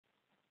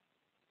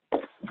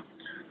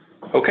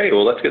Okay,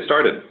 well, let's get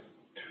started.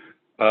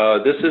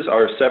 This is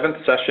our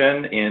 7th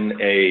session in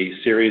a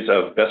series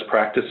of best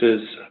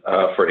practices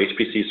for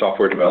HPC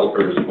software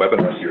developers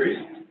webinar series.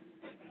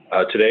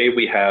 Today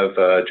we have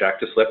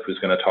Jack Deslippe, who's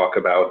going to talk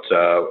about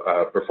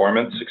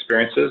performance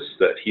experiences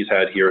that he's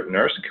had here at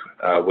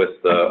NERSC with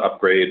the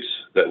upgrades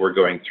that we're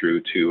going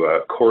through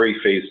to Cori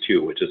Phase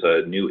 2, which is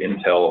a new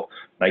Intel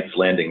Knights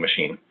Landing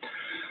machine.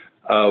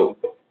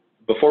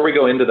 Before we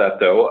go into that,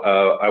 though,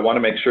 I want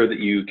to make sure that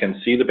you can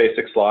see the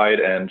basic slide,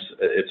 and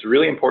it's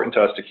really important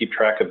to us to keep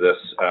track of this.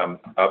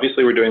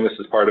 Obviously, we're doing this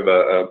as part of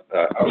a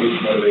outreach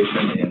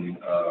motivation in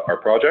our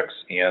projects,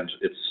 and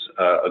it's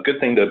a good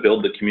thing to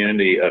build the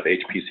community of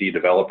HPC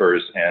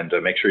developers and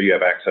make sure you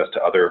have access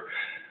to other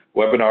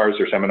webinars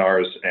or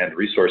seminars and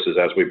resources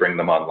as we bring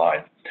them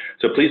online.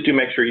 So please do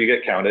make sure you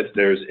get counted.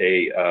 There's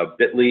a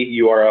bit.ly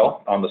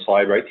URL on the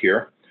slide right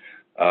here.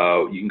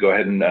 You can go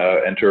ahead and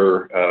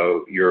enter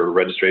your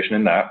registration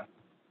in that.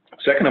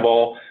 Second of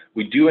all,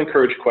 we do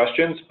encourage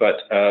questions,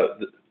 but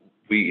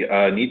we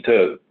need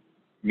to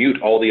mute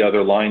all the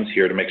other lines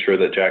here to make sure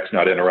that Jack's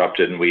not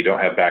interrupted and we don't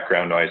have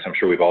background noise. I'm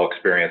sure we've all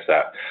experienced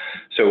that.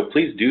 So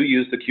please do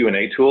use the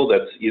Q&A tool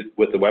that's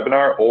with the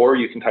webinar, or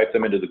you can type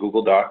them into the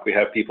Google Doc. We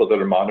have people that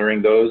are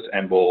monitoring those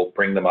and we'll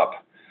bring them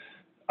up.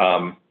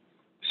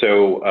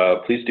 So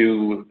please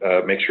do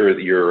make sure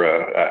that you're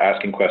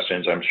asking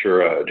questions. I'm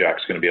sure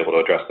Jack's going to be able to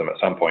address them at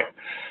some point.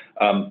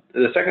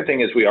 The second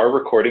thing is we are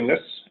recording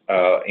this,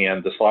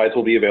 and the slides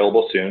will be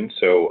available soon.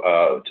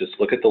 So just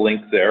look at the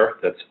link there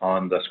that's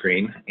on the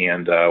screen,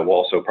 and we'll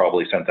also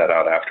probably send that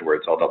out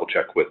afterwards. I'll double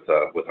check with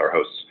our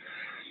hosts.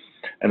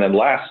 And then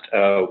last,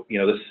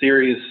 this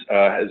series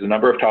has a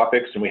number of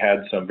topics, and we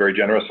had some very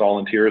generous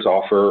volunteers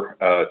offer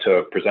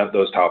to present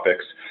those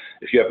topics.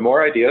 If you have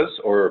more ideas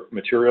or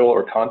material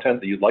or content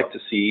that you'd like to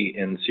see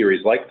in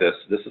series like this,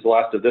 this is the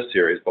last of this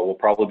series, but we'll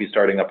probably be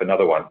starting up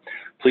another one.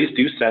 Please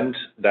do send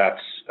that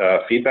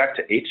feedback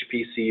to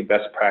HPC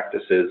Best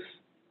Practices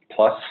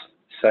plus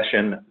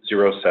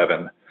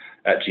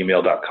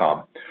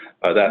session07@gmail.com.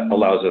 That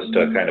allows us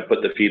to kind of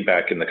put the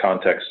feedback in the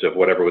context of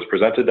whatever was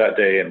presented that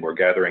day, and we're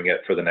gathering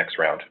it for the next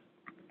round.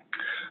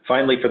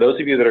 Finally, for those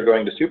of you that are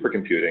going to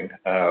supercomputing,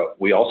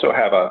 we also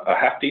have a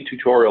half-day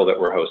tutorial that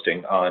we're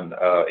hosting on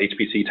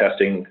HPC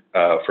testing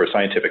for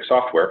scientific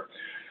software.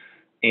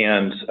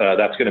 And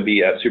that's going to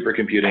be at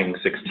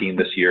Supercomputing 16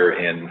 this year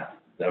in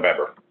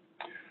November.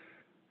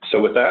 So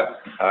with that,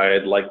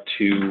 I'd like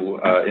to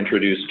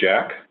introduce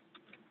Jack.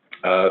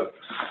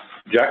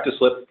 Jack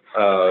Deslippe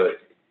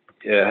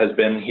has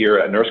been here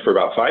at NERSC for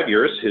about 5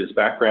 years. His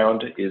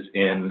background is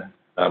in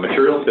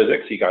materials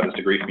physics. He got his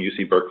degree from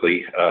UC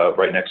Berkeley,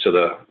 right next to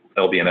the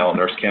LBNL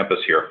NERSC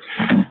campus here.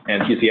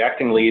 And he's the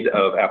acting lead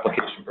of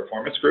Application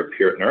Performance Group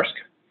here at NERSC.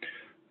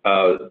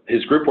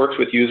 His group works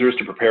with users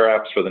to prepare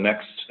apps for the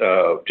next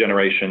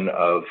generation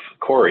of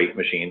Cori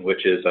machine,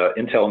 which is an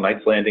Intel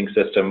Knights Landing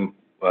system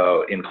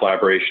in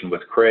collaboration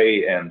with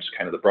Cray and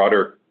kind of the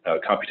broader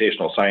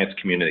computational science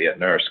community at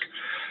NERSC.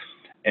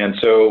 And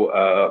so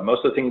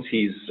most of the things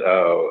he's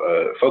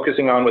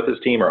focusing on with his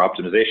team are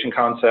optimization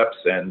concepts,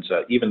 and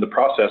even the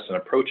process and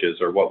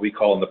approaches are what we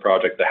call in the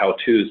project the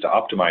how-tos to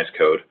optimize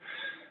code,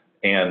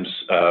 and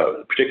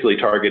particularly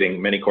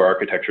targeting many core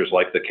architectures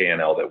like the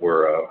KNL that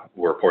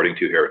we're porting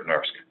to here at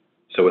NERSC.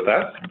 So with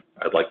that,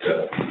 I'd like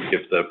to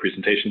give the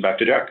presentation back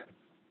to Jack.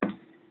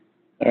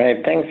 All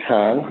right, thanks,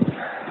 Hans.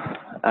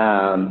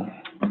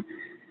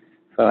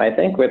 So I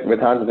think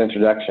with Hans's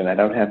introduction, I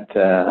don't have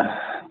to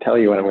tell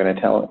you what I'm going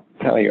to tell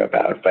you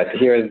about, but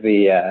here's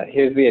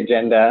the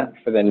agenda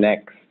for the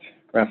next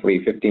roughly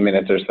 50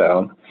 minutes or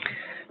so.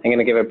 I'm going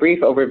to give a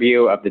brief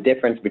overview of the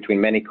difference between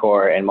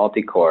many-core and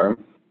multi-core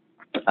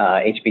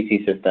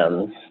HPC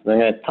systems. I'm going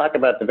to talk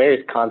about the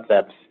various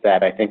concepts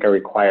that I think are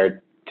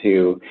required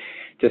to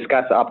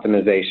discuss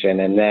optimization,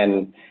 and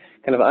then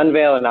kind of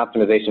unveil an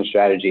optimization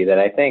strategy that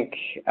I think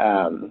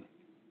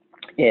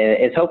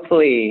is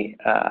hopefully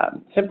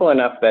simple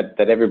enough that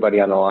everybody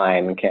on the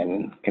line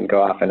can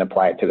go off and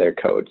apply it to their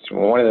codes.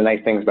 One of the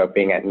nice things about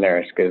being at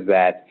NERSC is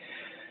that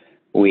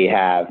we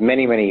have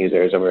many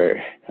users, over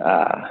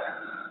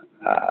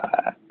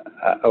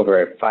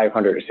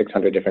 500 or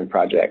 600 different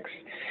projects,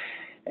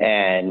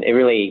 and it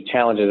really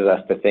challenges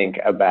us to think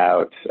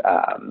about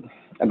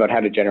how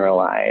to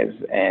generalize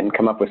and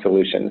come up with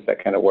solutions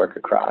that kind of work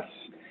across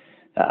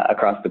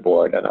the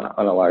board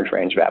on a large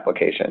range of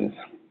applications.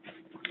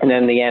 And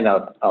then in the end,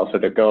 I'll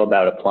sort of go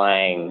about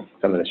applying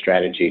some of the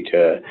strategy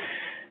to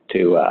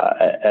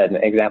an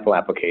example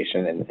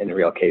application in a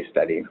real case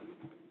study.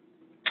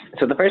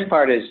 So the first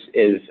part is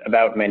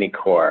about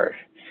many-core.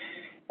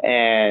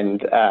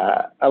 And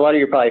a lot of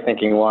you are probably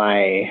thinking,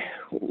 why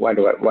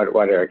do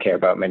I care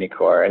about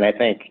many-core? And I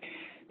think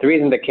the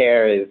reason to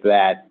care is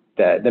that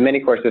the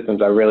many-core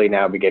systems are really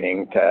now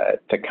beginning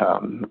to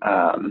come.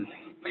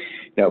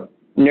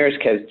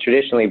 NERSC has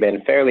traditionally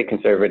been fairly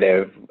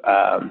conservative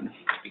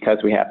because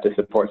we have to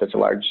support such a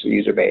large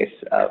user base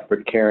of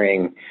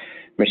procuring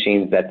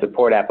machines that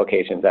support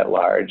applications at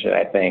large. And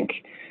I think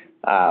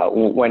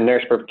when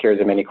NERSC procures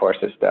a many-core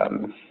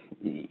system,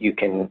 you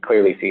can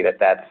clearly see that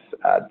that's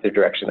the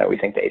direction that we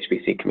think the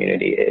HPC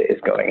community is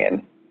going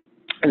in.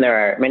 And there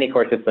are many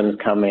core systems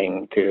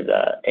coming to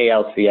the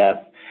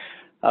ALCF,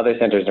 other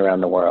centers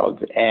around the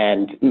world.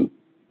 And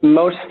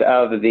most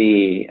of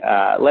the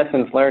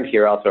lessons learned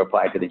here also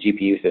apply to the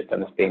GPU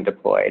systems being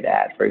deployed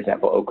at, for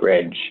example, Oak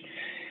Ridge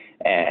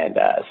and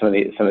some of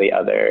the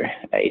other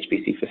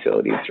HPC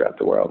facilities throughout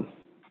the world.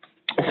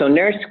 So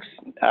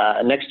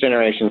NERSC's next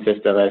generation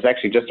system is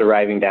actually just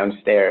arriving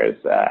downstairs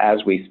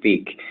as we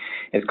speak.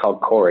 It's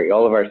called Corey.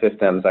 All of our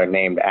systems are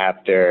named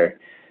after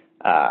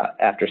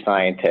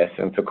scientists,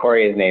 and so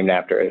Corey is named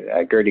after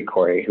Gertie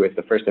Corey, who is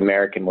the first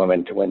American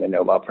woman to win the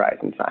Nobel Prize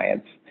in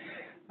Science.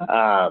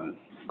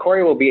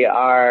 Corey will be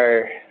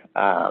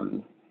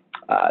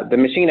the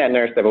machine at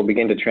NERSC that will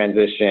begin to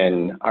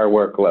transition our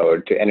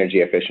workload to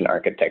energy efficient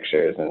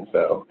architectures. And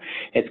so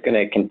it's going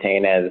to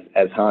contain, as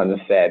Hans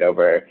said,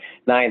 over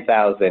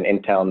 9,000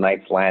 Intel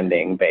Knights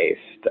Landing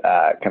based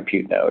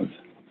compute nodes.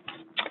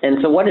 And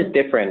so what is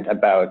different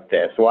about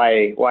this?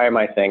 Why am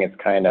I saying it's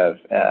kind of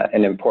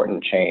an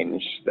important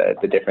change,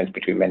 the difference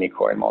between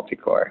many-core and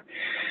multi-core?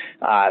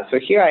 So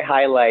here I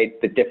highlight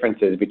the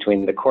differences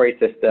between the Corey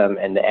system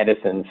and the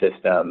Edison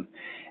system.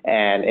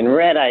 And in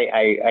red,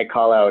 I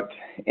call out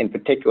in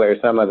particular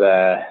some of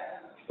the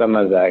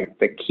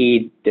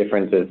key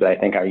differences that I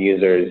think our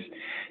users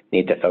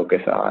need to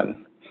focus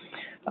on.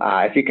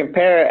 If you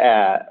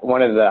compare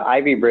one of the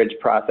Ivy Bridge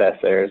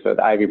processors, so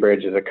the Ivy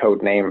Bridge is a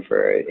code name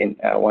for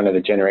one of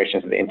the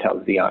generations of the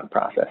Intel Xeon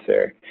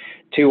processor,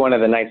 to one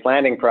of the Knights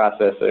Landing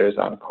processors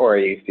on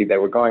Corey, you see that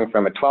we're going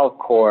from a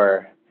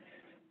 12-core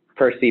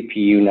per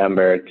CPU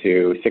number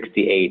to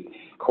 68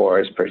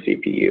 cores per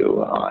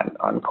CPU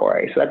on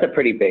Corey. So that's a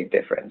pretty big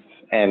difference.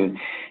 And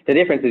the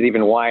difference is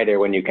even wider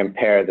when you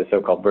compare the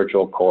so-called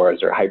virtual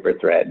cores or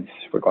hyperthreads.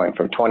 We're going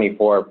from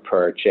 24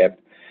 per chip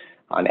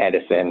on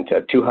Edison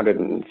to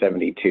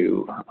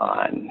 272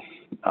 on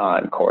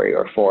Corey,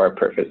 or 4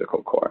 per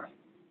physical core.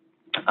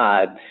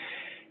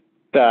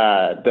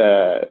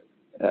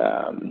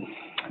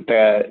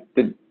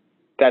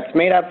 That's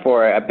made up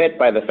for a bit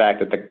by the fact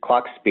that the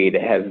clock speed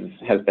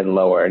has been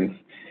lowered.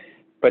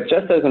 But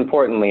just as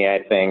importantly, I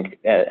think,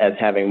 as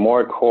having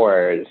more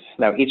cores,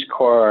 now each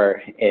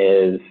core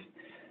is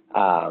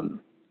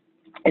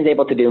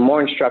able to do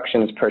more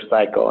instructions per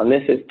cycle, and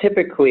this is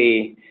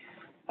typically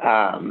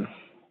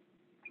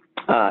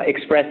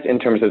expressed in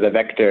terms of the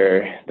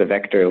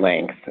vector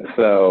length.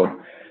 So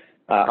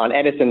on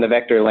Edison, the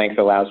vector length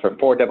allows for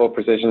 4 double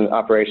precision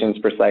operations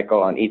per cycle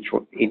on each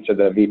of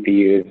the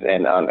VPUs,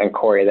 and on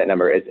Corey that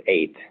number is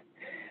 8.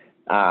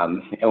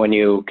 And when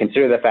you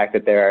consider the fact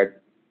that there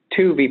are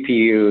 2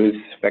 VPUs,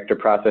 vector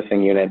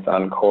processing units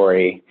on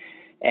Corey,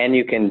 and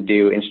you can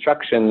do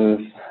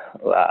instructions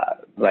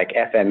like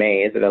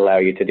FMAs that allow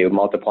you to do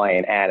multiply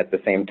and add at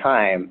the same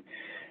time,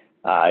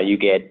 you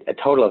get a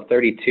total of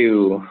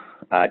 32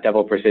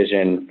 double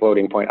precision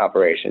floating point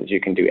operations you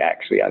can do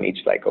actually on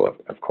each cycle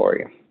of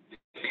Corey.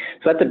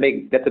 So that's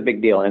a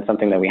big deal, and it's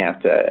something that we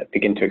have to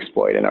begin to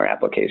exploit in our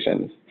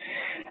applications.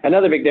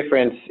 Another big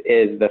difference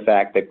is the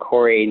fact that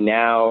Corey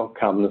now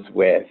comes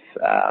with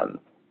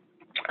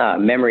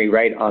memory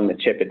right on the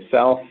chip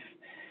itself,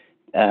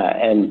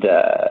 and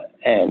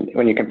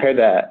when you compare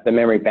the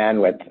memory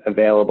bandwidth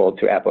available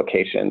to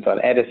applications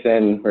on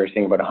Edison, we're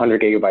seeing about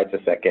 100 gigabytes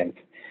a second,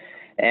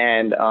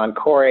 and on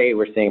Corey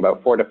we're seeing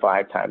about 4 to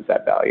 5 times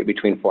that value,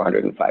 between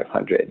 400 and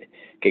 500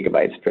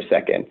 gigabytes per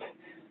second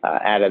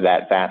out of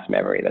that fast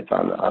memory that's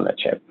on the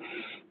chip.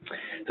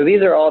 So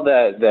these are all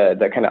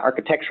the kind of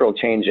architectural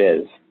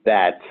changes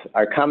that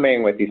are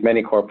coming with these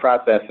many core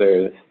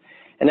processors.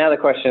 And now the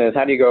question is,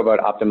 how do you go about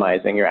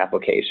optimizing your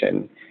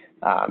application,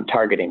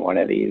 targeting one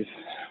of these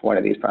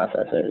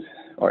processors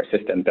or a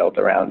system built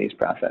around these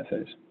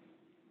processors?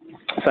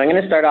 So I'm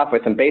going to start off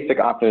with some basic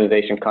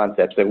optimization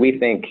concepts that we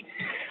think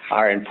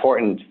are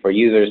important for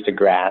users to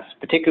grasp,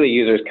 particularly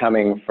users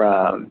coming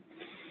from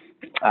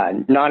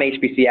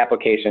non-HPC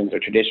applications or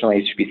traditional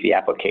HPC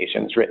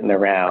applications written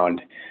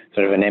around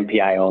sort of an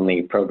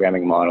MPI-only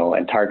programming model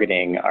and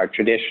targeting our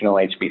traditional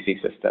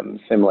HPC systems,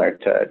 similar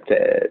to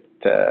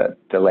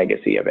the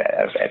legacy of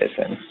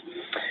Edison.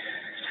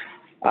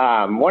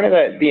 One of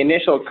the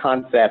initial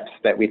concepts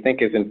that we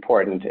think is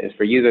important is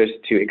for users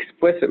to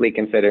explicitly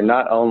consider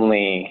not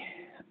only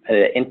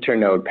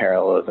internode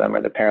parallelism,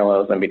 or the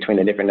parallelism between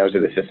the different nodes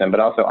of the system, but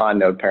also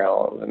on-node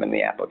parallelism in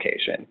the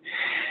application.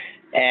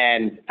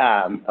 And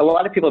a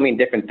lot of people mean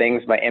different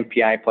things by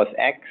MPI plus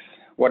X.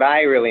 What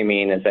I really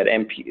mean is that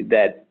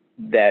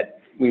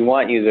we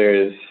want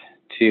users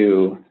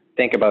to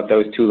think about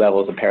those 2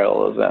 levels of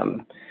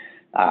parallelism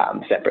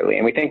separately.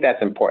 And we think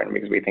that's important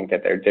because we think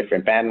that there are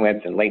different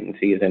bandwidths and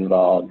latencies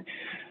involved.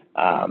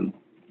 And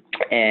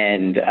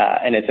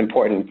it's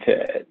important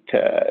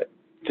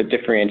to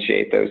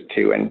differentiate those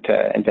 2 and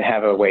to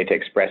have a way to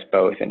express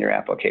both in your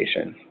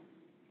application.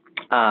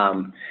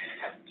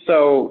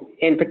 So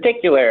in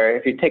particular,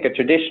 if you take a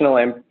traditional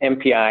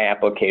MPI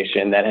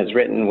application that has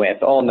written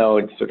with all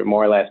nodes sort of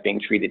more or less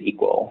being treated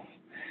equal,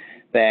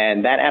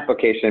 then that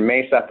application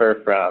may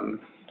suffer from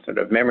sort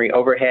of memory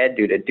overhead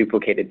due to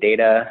duplicated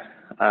data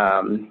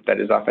that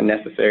is often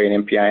necessary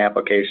in MPI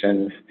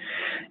applications,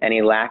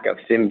 any lack of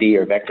SIMT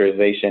or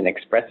vectorization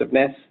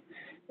expressiveness,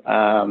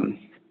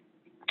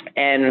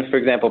 and, for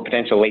example,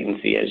 potential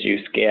latency as you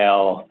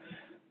scale,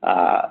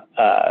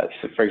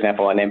 so for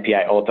example, an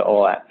MPI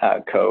ol-to-ol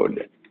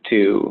code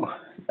to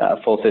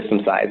full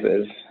system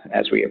sizes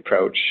as we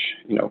approach,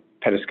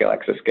 petascale,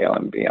 exascale,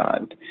 and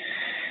beyond.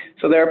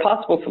 So there are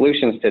possible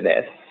solutions to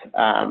this,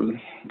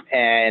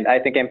 and I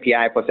think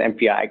MPI plus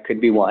MPI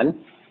could be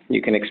one.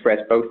 You can express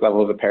both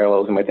levels of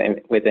parallelism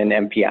within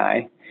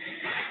MPI.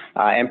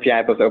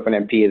 MPI plus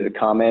OpenMP is a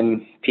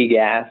common,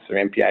 PGAS or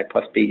MPI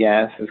plus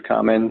PGAS is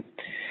common,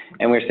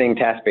 and we're seeing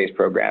task-based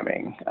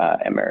programming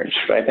emerge.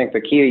 So I think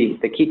the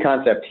key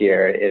concept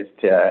here is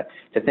to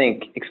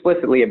think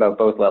explicitly about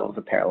both levels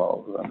of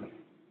parallelism.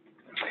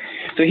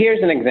 So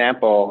here's an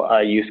example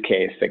use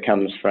case that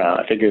comes from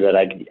a figure that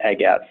I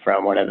got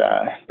from one of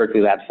the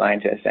Berkeley Lab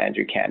scientists,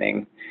 Andrew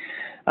Canning.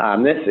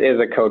 This is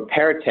a code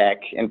Paratech,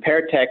 and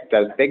Paratech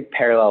does big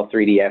parallel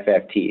 3D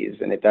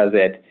FFTs, and it does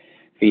it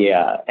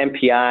via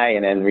MPI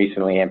and then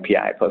recently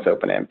MPI plus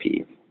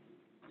OpenMP.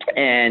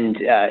 And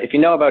if you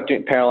know about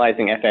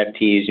parallelizing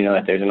FFTs, you know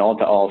that there's an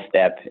all-to-all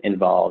step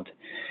involved.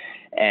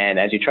 And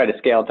as you try to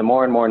scale to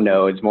more and more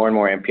nodes, more and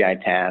more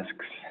MPI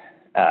tasks,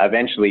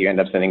 eventually you end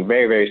up sending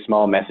very, very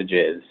small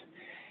messages.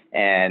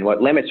 And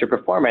what limits your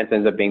performance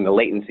ends up being the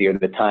latency or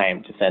the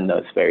time to send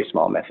those very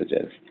small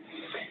messages.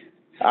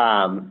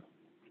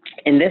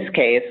 In this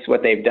case,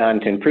 what they've done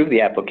to improve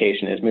the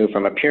application is move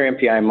from a pure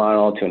MPI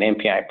model to an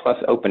MPI plus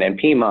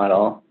OpenMP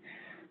model.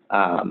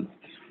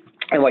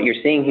 And what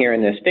you're seeing here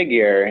in this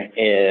figure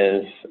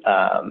is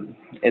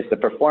the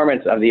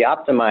performance of the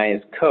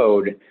optimized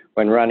code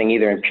when running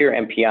either in pure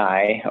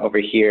MPI over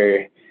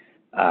here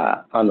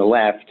on the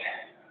left,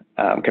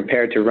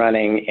 compared to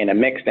running in a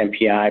mixed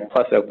MPI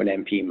plus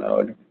OpenMP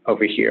mode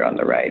over here on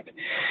the right.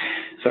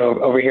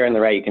 So over here on the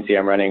right, you can see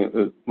we're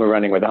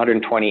running with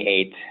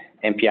 128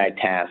 MPI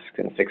tasks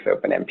and 6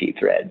 OpenMP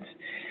threads.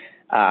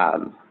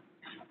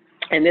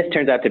 And this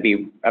turns out to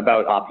be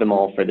about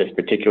optimal for this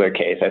particular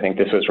case. I think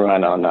this was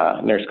run on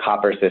a NERSC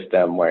copper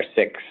system where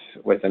 6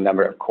 was the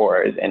number of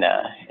cores in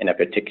a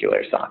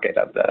particular socket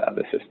of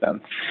the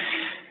system.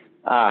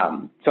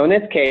 So in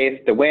this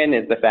case, the win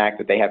is the fact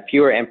that they have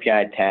fewer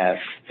MPI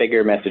tasks,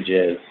 bigger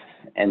messages,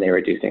 and they're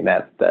reducing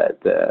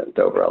the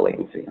overall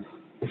latency.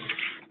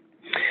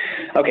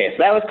 Okay, so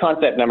that was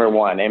concept number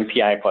 1,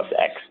 MPI plus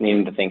X,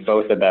 needing to think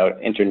both about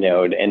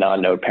internode and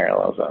on-node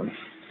parallelism.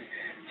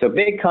 So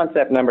big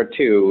concept number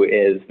 2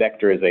 is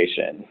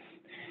vectorization.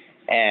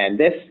 And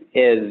this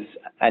is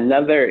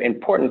another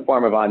important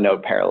form of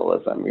on-node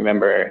parallelism.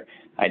 Remember,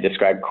 I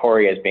described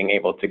Cori as being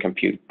able to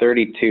compute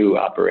 32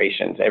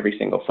 operations every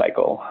single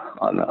cycle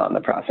on the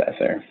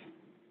processor.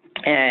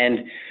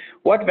 And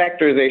what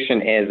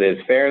vectorization is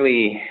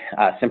fairly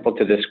simple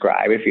to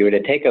describe. If you were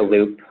to take a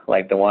loop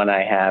like the one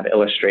I have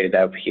illustrated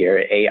up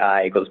here,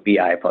 AI equals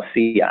BI plus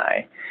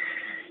CI,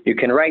 you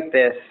can write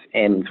this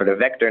in sort of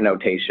vector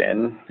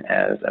notation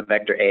as a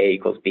vector A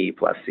equals B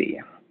plus C.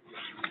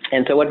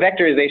 And so what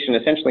vectorization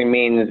essentially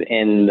means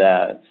in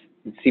the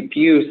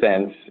CPU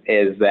sense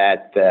is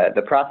that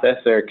the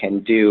processor can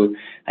do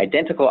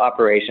identical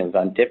operations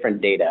on different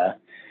data,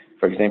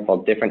 for example,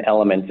 different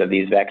elements of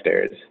these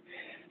vectors,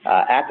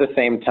 at the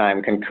same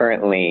time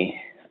concurrently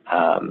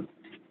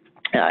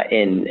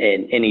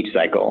in each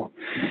cycle.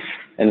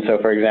 And so,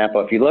 for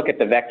example, if you look at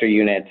the vector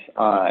unit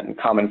on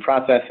common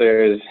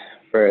processors,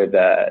 for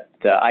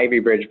the Ivy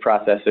Bridge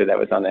processor that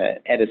was on the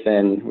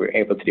Edison, we were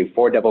able to do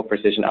 4 double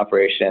precision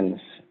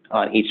operations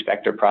on each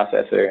vector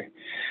processor.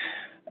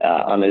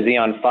 On the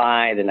Xeon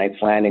Phi, the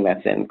Knight's Landing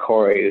that's in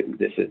Cori,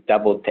 this is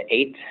doubled to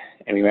 8.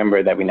 And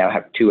remember that we now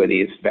have 2 of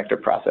these vector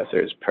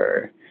processors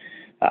per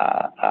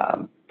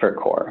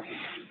core.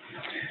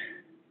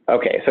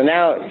 Okay, so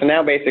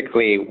now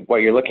basically what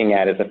you're looking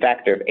at is a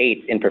factor of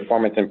 8 in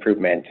performance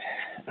improvement,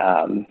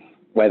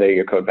 whether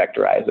your code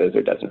vectorizes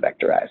or doesn't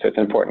vectorize. So it's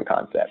an important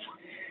concept.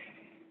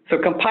 So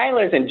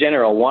compilers in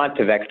general want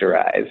to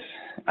vectorize.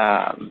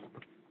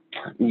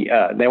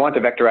 They want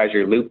to vectorize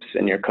your loops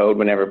in your code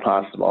whenever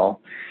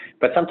possible,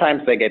 but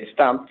sometimes they get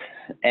stumped.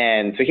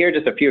 And so here are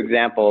just a few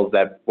examples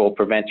that will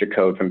prevent your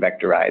code from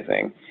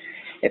vectorizing.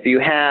 If you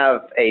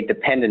have a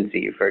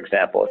dependency, for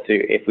example,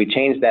 if we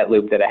change that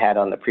loop that I had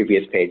on the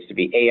previous page to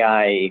be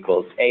AI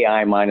equals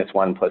AI minus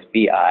 1 plus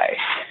BI,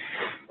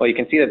 well, you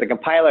can see that the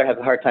compiler has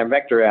a hard time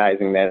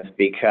vectorizing this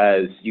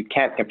because you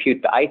can't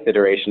compute the ith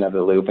iteration of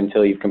the loop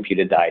until you've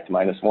computed the ith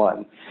minus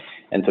 1.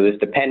 And so this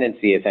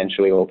dependency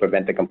essentially will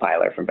prevent the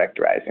compiler from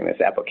vectorizing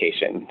this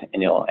application,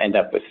 and you'll end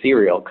up with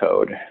serial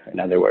code. In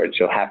other words,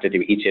 you'll have to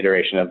do each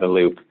iteration of the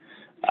loop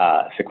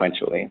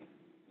sequentially.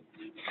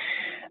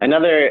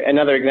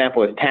 Another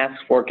example is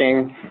task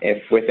forking.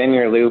 If within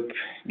your loop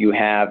you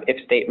have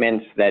if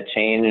statements that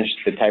change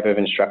the type of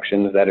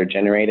instructions that are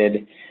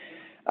generated,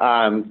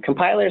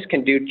 compilers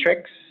can do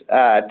tricks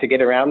to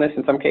get around this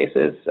in some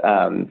cases.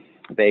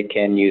 They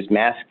can use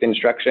masked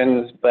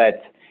instructions,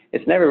 but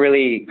it's never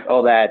really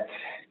all that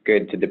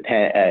good to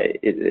depend,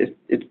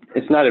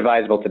 it's not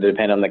advisable to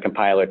depend on the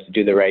compiler to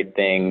do the right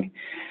thing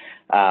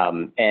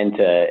and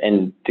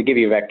to give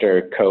you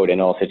vector code in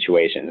all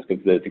situations,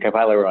 because the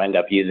compiler will end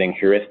up using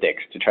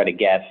heuristics to try to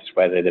guess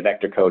whether the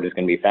vector code is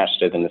going to be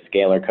faster than the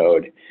scalar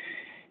code.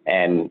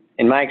 And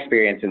in my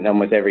experience, in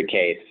almost every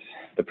case,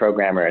 the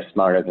programmer is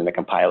smarter than the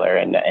compiler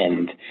and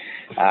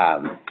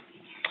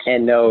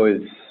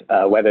knows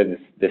whether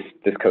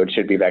this code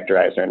should be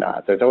vectorized or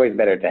not. So it's always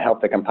better to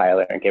help the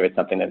compiler and give it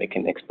something that it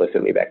can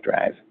explicitly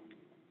vectorize.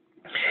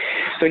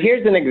 So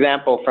here's an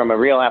example from a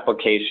real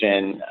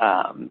application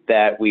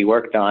that we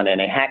worked on in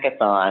a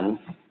hackathon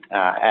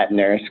at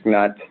NERSC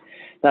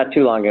not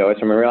too long ago. It's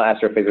from a real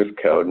astrophysics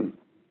code.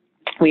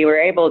 We were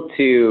able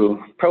to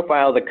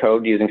profile the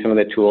code using some of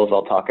the tools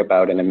I'll talk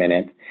about in a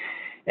minute,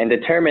 and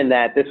determine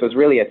that this was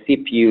really a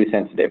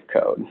CPU-sensitive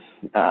code.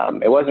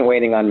 It wasn't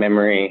waiting on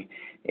memory.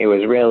 It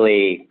was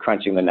really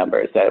crunching the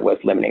numbers that was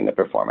limiting the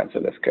performance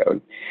of this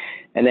code.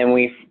 And then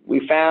we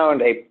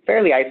found a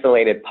fairly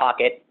isolated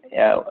pocket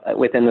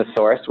within the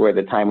source where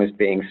the time was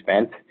being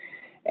spent,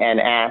 and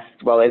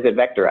asked, well, is it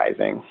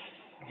vectorizing?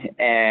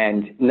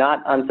 And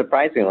not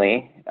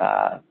unsurprisingly,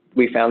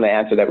 we found the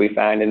answer that we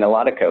found in a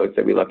lot of codes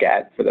that we look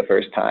at for the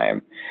first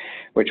time,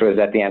 which was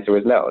that the answer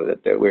was no,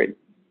 that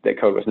the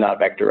code was not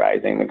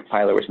vectorizing, the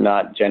compiler was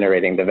not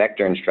generating the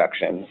vector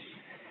instructions.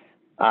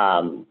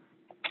 And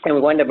we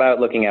went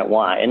about looking at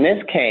why. In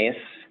this case,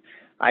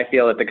 I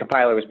feel that the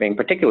compiler was being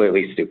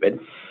particularly stupid.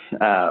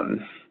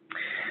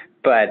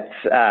 But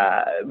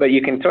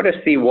you can sort of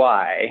see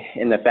why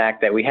in the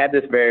fact that we had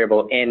this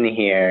variable n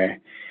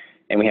here,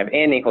 and we have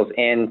n equals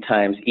n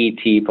times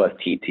et plus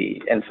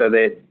tt. And so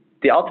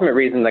the ultimate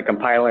reason the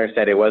compiler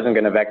said it wasn't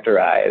going to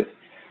vectorize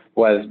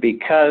was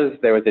because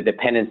there was a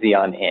dependency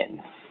on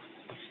n.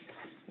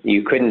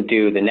 You couldn't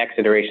do the next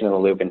iteration of the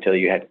loop until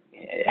you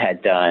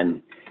had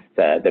done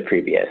the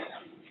previous.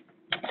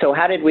 So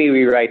how did we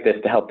rewrite this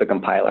to help the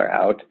compiler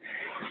out?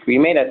 We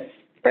made a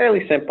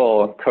fairly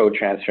simple code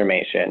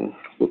transformation.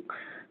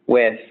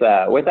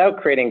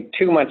 Without creating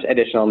too much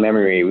additional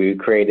memory, we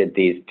created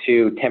these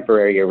two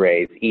temporary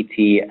arrays, et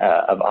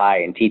of I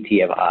and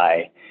tt of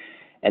I,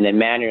 and then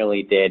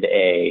manually did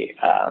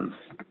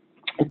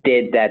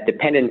that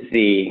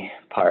dependency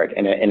part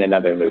in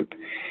another loop.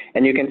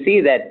 And you can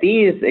see that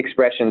these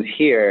expressions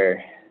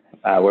here,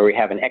 where we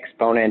have an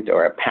exponent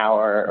or a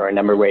power or a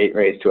number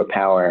raised to a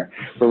power,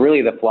 were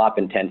really the flop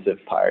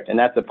intensive part. And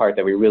that's the part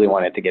that we really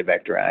wanted to get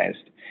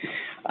vectorized.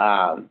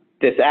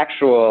 This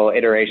actual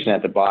iteration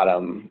at the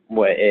bottom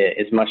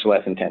is much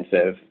less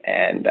intensive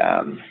and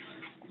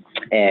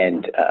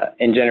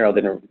in general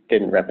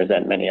didn't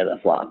represent many of the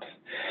flops.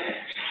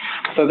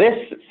 So this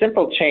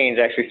simple change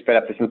actually sped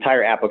up this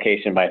entire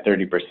application by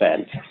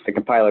 30%. The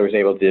compiler was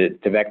able to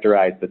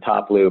vectorize the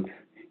top loop.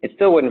 It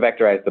still wouldn't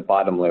vectorize the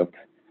bottom loop,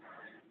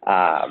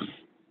 but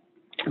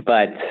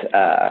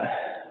that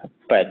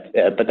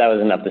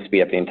was enough to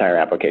speed up the entire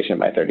application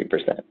by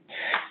 30%.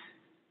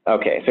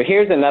 Okay, so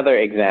here's another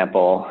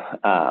example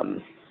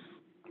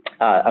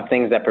of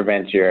things that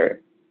prevent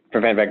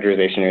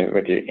vectorization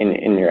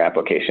in your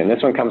application.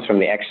 This one comes from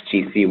the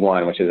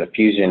XGC1, which is a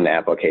fusion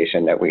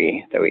application that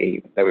we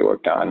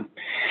worked on.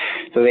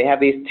 So they have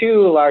these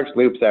two large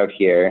loops out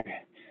here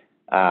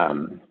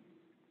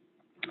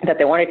that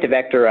they wanted to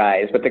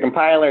vectorize, but the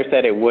compiler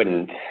said it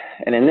wouldn't.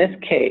 And in this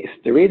case,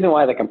 the reason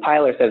why the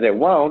compiler says it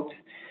won't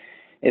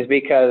is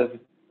because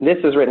this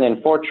is written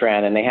in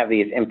Fortran, and they have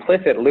these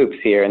implicit loops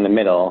here in the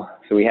middle.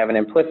 So we have an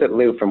implicit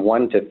loop from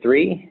 1 to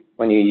 3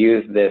 when you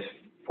use this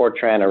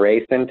Fortran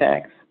array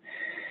syntax.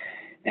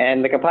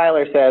 And the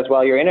compiler says,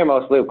 well, your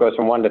innermost loop goes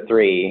from 1 to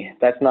 3.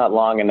 That's not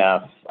long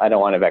enough. I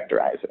don't want to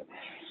vectorize it.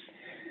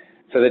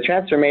 So the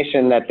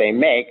transformation that they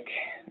make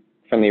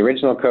from the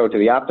original code to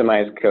the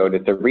optimized code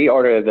is to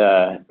reorder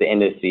the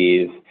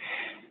indices,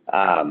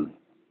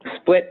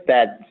 split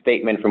that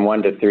statement from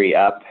 1 to 3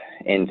 up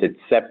into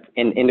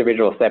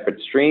individual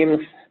separate streams,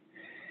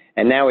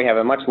 and now we have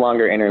a much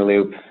longer inner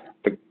loop.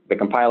 The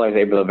compiler is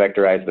able to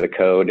vectorize the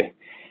code,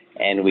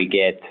 and we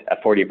get a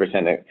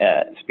 40%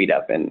 speed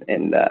up in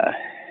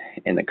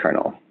the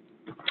kernel.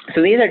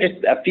 So these are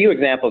just a few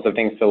examples of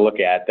things to look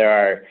at. There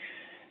are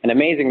an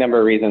amazing number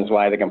of reasons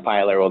why the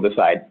compiler will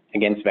decide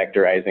against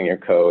vectorizing your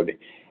code,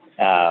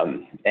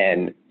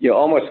 and you'll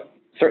almost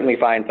certainly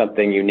find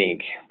something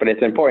unique, but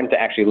it's important to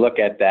actually look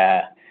at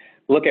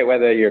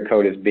whether your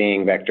code is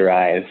being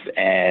vectorized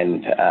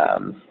and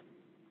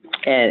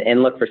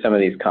look for some of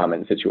these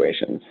common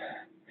situations.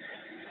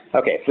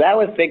 Okay, so that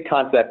was big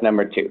concept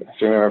number 2.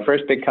 So remember, our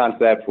first big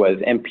concept was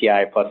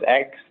MPI plus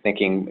X,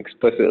 thinking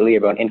explicitly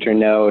about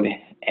internode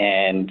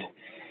and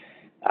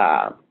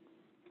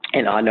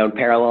on-node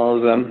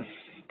parallelism.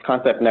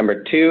 Concept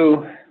number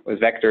 2 was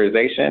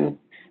vectorization,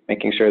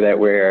 making sure that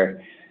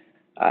we're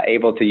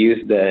able to use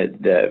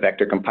the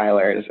vector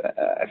compilers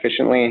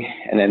efficiently.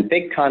 And then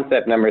big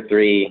concept number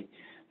 3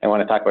 I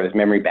want to talk about is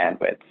memory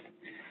bandwidth.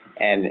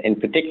 And in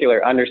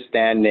particular,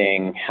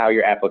 understanding how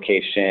your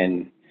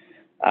application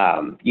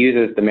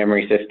uses the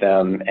memory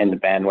system and the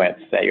bandwidth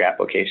that your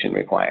application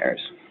requires.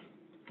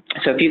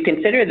 So if you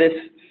consider this,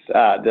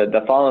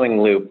 the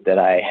following loop that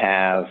I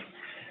have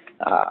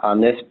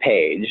on this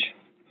page,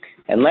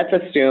 and let's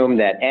assume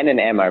that N and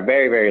M are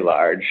very, very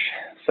large,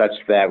 such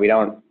that we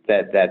don't,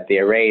 that the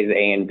arrays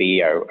A and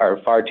B are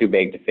far too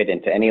big to fit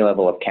into any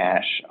level of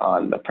cache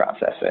on the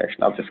processor.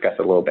 I'll discuss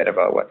a little bit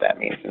about what that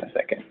means in a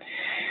second.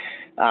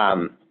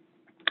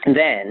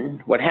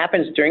 Then what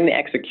happens during the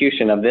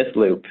execution of this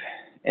loop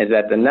is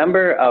that the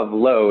number of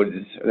loads,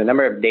 or the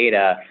number of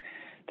data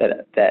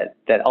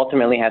that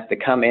ultimately has to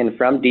come in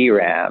from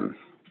DRAM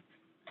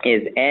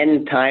is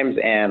N times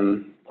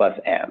M plus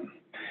M.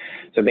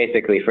 So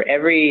basically, for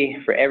every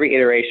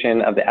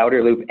iteration of the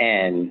outer loop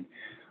N,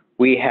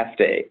 we have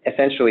to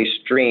essentially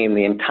stream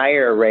the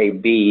entire array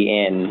B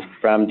in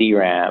from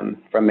DRAM,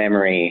 from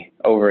memory,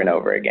 over and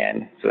over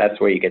again. So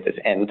that's where you get this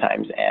N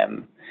times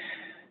M,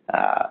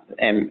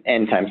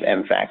 N times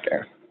M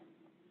factor.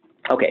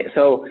 Okay,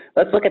 so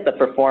let's look at the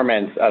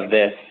performance of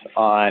this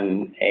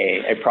on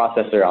a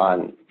processor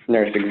on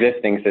NERSC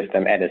existing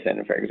system,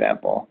 Edison, for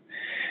example.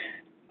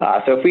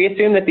 So if we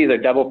assume that these are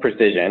double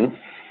precision,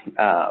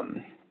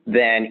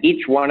 then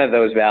each one of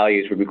those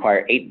values would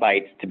require 8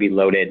 bytes to be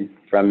loaded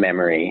from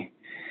memory.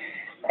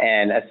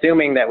 And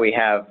assuming that we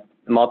have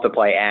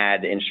multiply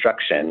add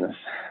instructions,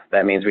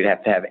 that means we'd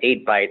have to have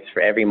 8 bytes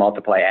for every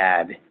multiply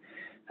add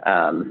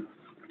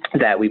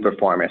that we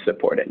perform as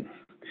supported.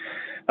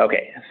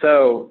 Okay,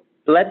 so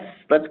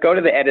let's go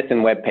to the Edison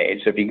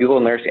webpage. So if you Google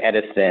NERSC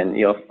Edison,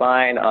 you'll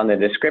find on the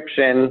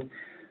description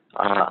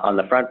on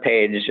the front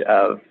page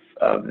of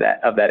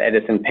that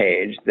Edison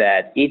page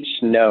that each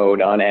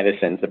node on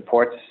Edison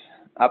supports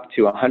up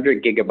to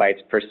 100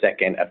 gigabytes per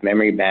second of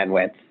memory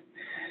bandwidth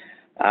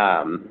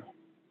on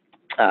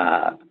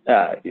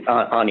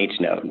each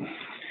node.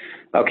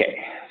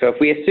 Okay, so if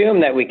we assume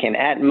that we can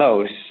at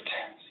most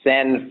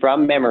send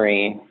from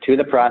memory to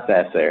the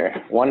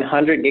processor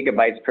 100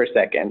 gigabytes per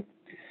second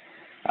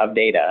of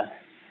data,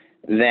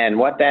 then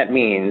what that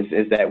means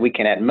is that we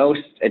can at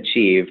most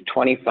achieve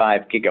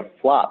 25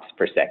 gigaflops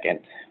per second,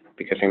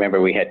 because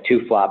remember we had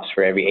 2 flops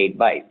for every 8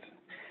 bytes.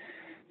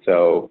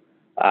 So,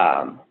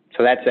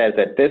 so that says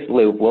that this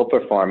loop will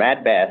perform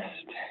at best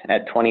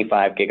at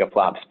 25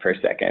 gigaflops per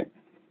second.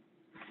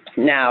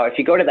 Now, if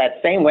you go to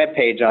that same web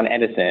page on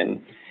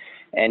Edison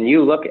and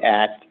you look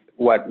at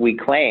what we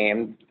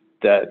claim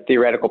the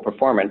theoretical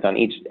performance on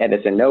each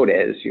Edison node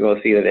is, you will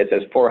see that it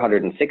says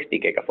 460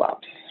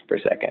 gigaflops per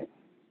second.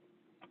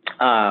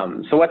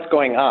 So what's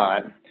going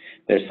on?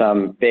 There's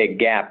some big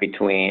gap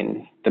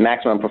between the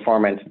maximum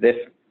performance this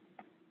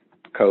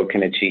code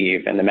can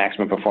achieve and the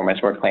maximum performance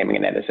we're claiming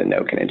an Edison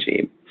node can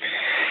achieve.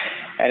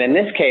 And in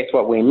this case,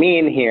 what we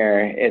mean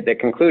here is the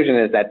conclusion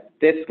is that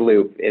this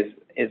loop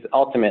is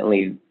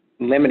ultimately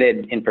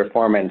limited in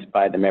performance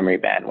by the memory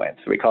bandwidth.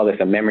 So we call this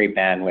a memory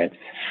bandwidth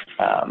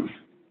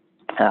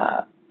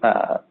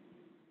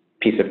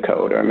piece of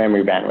code, or a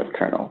memory bandwidth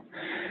kernel.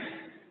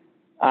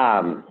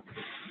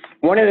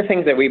 One of the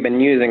things that we've been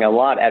using a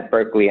lot at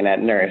Berkeley and at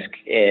NERSC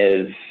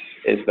is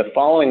the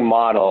following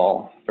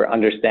model for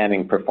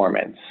understanding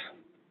performance.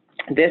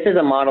 This is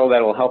a model that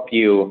will help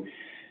you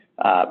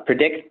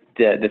predict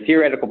the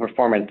theoretical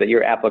performance that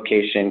your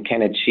application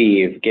can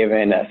achieve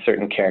given a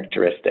certain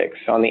characteristics.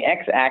 So on the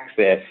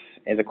x-axis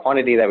is a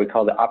quantity that we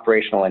call the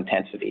operational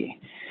intensity.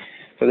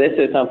 So this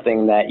is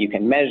something that you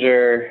can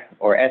measure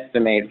or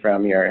estimate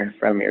from your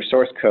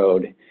source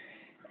code,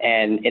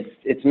 and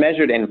it's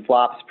measured in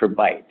flops per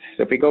byte.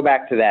 So if we go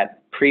back to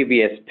that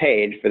previous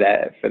page for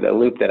the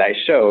loop that I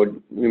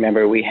showed,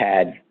 remember we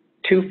had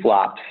 2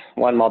 flops,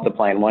 1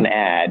 multiply and 1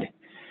 add,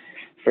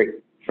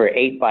 for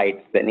 8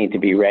 bytes that need to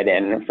be read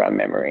in from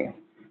memory.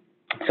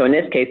 So in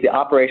this case, the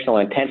operational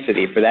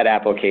intensity for that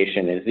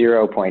application is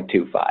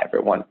 0.25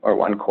 or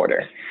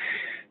 1/4.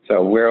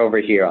 So we're over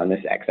here on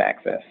this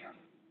x-axis.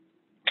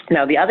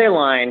 Now the other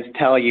lines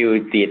tell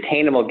you the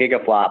attainable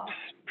gigaflops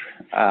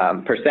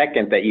per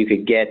second that you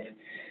could get,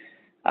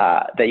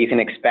 that you can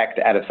expect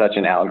out of such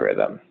an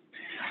algorithm.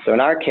 So in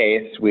our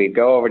case, we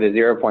go over to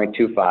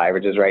 0.25,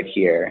 which is right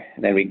here,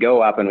 and then we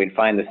go up and we'd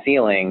find the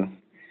ceiling,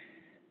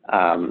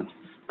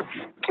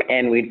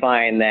 and we'd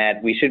find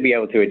that we should be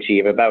able to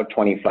achieve about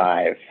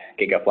 25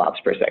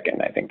 gigaflops per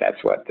second. I think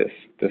that's what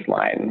this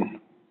line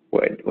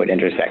would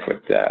intersect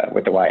with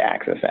the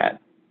y-axis at.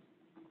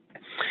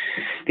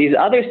 These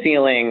other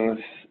ceilings,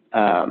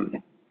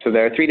 so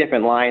there are 3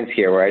 different lines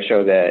here where I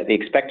show the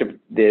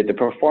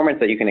performance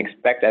that you can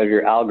expect out of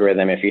your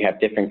algorithm if you have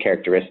different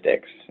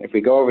characteristics. If we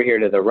go over here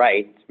to the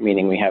right,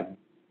 meaning we have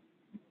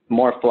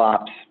more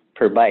flops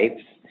per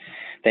bytes,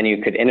 then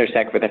you could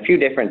intersect with a few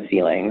different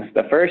ceilings.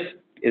 The first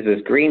is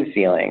this green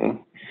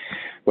ceiling,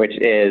 which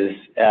is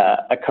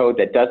a code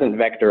that doesn't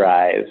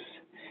vectorize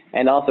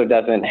and also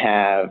doesn't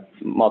have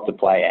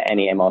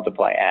any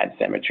multiply add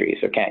symmetry,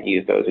 so can't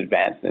use those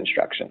advanced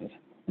instructions.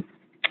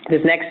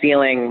 This next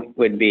ceiling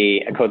would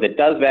be a code that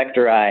does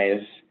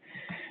vectorize,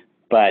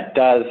 but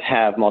does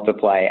have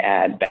multiply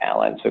add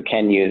balance, so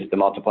can use the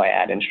multiply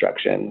add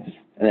instructions.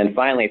 And then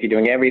finally, if you're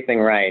doing everything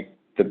right,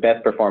 the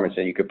best performance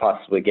that you could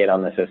possibly get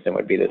on the system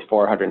would be this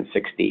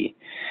 460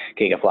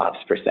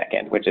 gigaflops per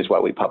second, which is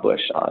what we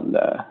publish on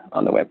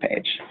the web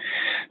page.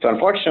 So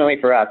unfortunately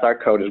for us, our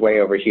code is way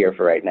over here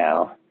for right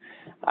now.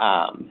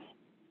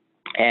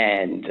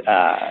 And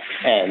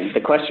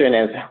the question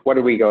is, how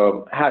do we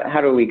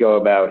go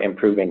about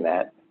improving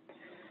that?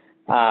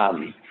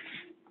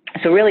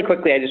 So really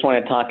quickly, I just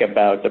want to talk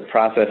about the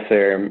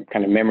processor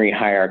kind of memory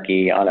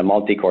hierarchy on a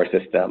multi-core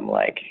system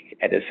like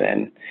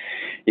Edison.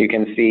 You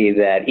can see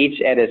that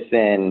each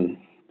Edison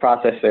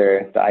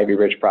processor, the Ivy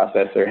Ridge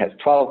processor, has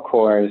 12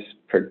 cores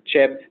per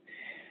chip.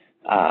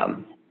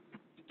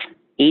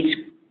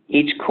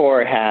 Each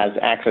core has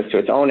access to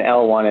its own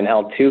L1 and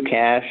L2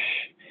 cache.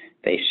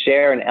 They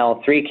share an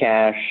L3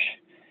 cache.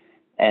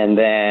 And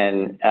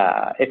then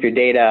if your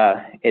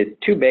data is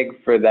too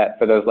big for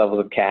those levels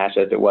of cache,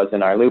 as it was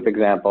in our loop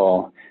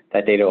example,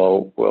 that data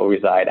will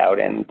reside out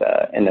in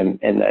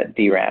the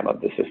DRAM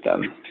of the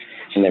system.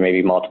 And there may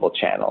be multiple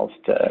channels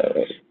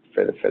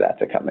for that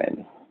to come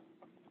in.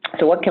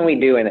 So what can we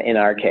do in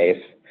our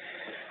case?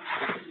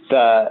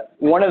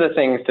 One of the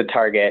things to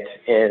target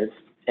is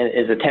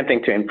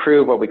attempting to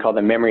improve what we call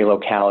the memory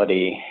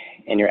locality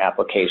in your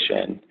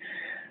application.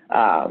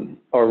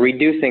 Or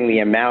reducing the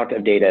amount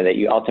of data that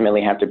you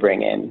ultimately have to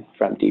bring in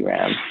from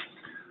DRAM.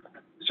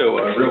 So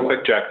real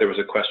quick, Jack, there was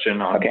a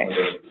question on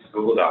the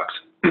Google Docs.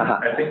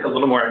 I think a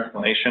little more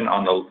explanation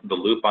on the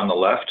loop on the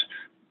left.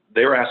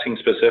 They were asking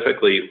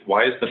specifically,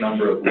 why is the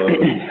number of loads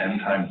n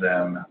times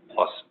m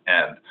plus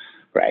n?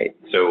 Right.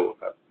 So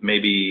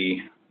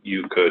maybe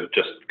you could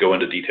just go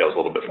into details a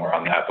little bit more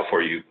on that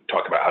before you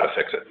talk about how to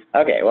fix it.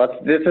 Okay, well,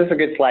 this is a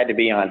good slide to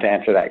be on to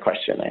answer that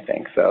question, I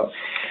think. So.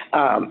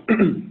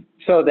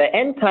 So the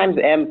n times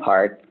m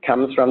part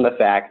comes from the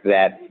fact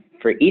that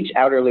for each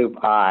outer loop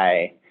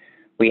I,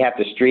 we have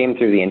to stream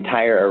through the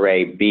entire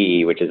array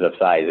B, which is of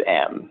size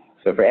m.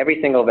 So for every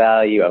single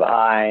value of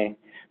I,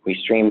 we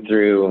stream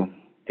through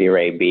the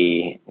array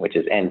B, which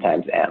is n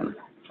times m.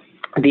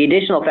 The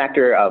additional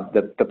factor of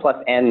the plus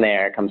n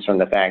there comes from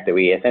the fact that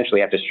we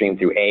essentially have to stream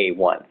through A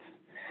once.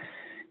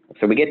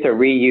 So we get to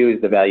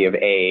reuse the value of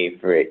A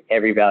for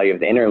every value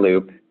of the inner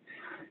loop,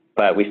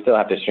 but we still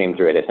have to stream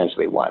through it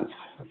essentially once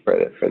for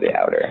the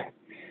outer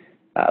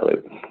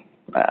loop.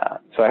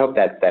 So I hope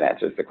that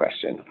answers the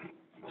question.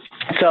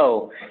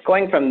 So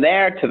going from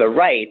there to the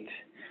right,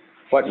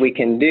 what we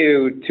can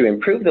do to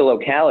improve the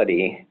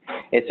locality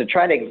is to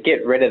try to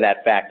get rid of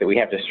that fact that we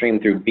have to stream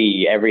through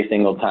B every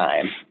single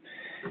time.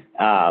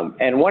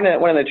 And one of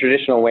the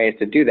traditional ways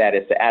to do that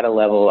is to add a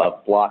level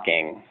of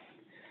blocking,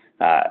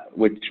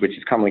 which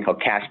is commonly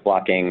called cache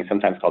blocking,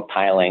 sometimes called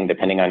tiling,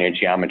 depending on your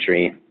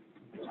geometry.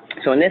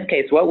 So in this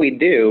case, what we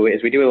do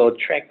is we do a little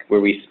trick where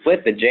we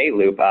split the J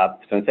loop up.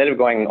 So instead of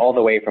going all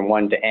the way from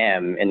 1 to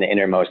M in the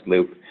innermost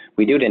loop,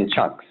 we do it in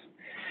chunks.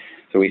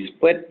 So we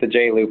split the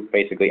J loop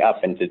basically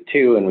up into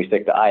 2, and we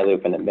stick the I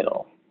loop in the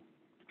middle.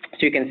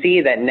 So you can see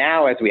that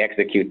now as we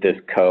execute this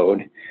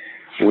code,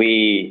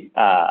 we,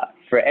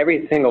 for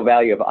every single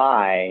value of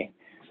I,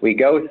 we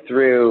go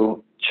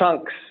through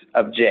chunks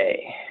of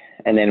J,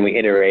 and then we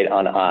iterate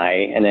on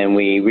I, and then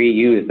we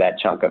reuse that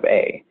chunk of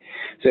A.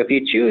 So if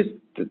you choose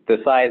the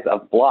size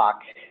of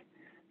block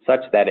such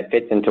that it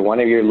fits into one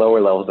of your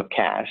lower levels of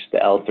cache, the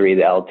L3,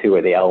 the L2,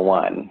 or the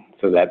L1,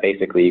 so that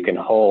basically you can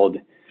hold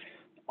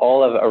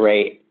all of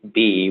array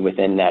B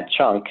within that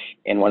chunk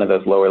in one of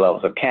those lower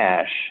levels of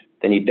cache,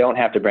 then you don't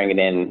have to bring it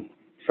in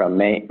from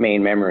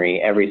main memory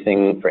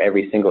for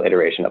every single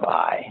iteration of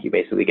I. You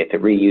basically get to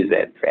reuse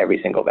it for every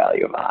single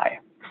value of I.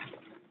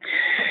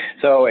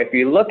 So if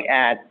you look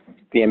at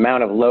the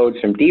amount of loads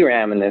from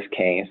DRAM in this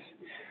case,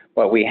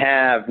 what we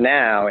have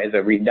now is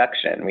a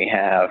reduction. We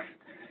have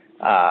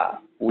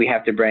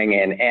to bring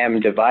in m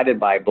divided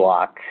by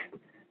block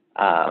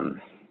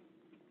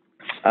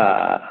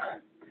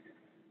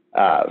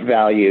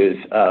values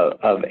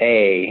of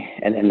A,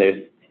 and then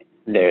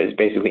there's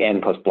basically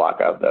n plus block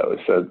of those.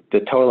 So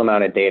the total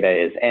amount of data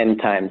is n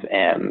times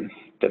m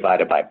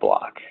divided by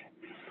block.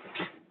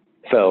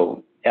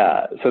 So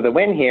the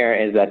win here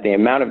is that the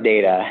amount of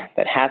data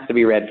that has to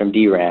be read from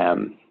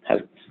DRAM has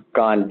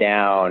gone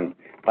down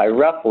by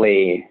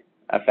roughly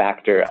a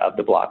factor of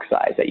the block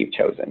size that you've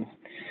chosen.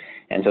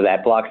 And so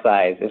that block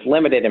size is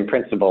limited in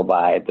principle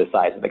by the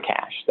size of the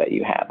cache that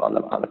you have on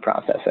the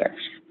processor.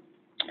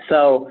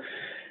 So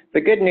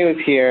the good news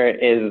here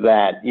is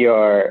that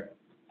your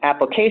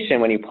application,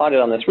 when you plot it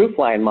on this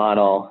roofline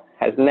model,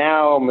 has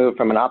now moved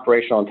from an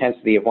operational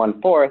intensity of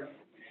 1/4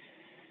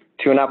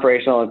 to an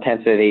operational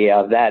intensity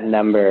of that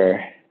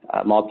number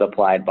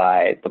multiplied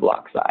by the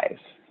block size.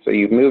 So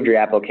you've moved your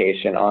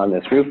application on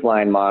this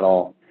roofline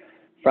model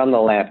from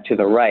the left to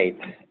the right,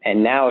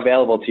 and now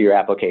available to your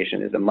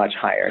application is a much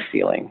higher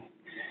ceiling.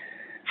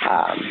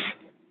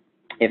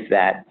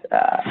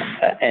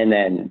 And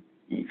then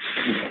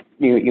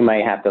you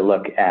might have to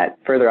look at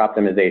further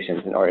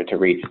optimizations in order to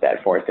reach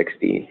that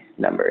 460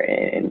 number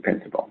in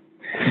principle.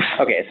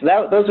 Okay,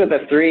 so those are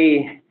the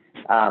three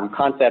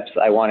concepts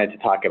I wanted to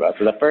talk about.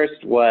 So the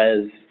first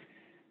was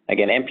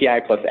Again,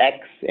 MPI plus X,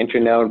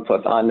 internode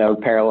plus on-node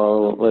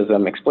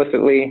parallelism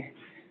explicitly.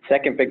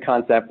 Second big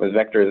concept was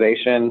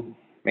vectorization,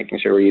 making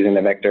sure we're using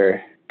the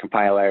vector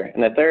compiler.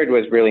 And the third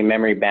was really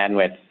memory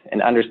bandwidth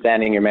and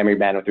understanding your memory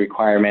bandwidth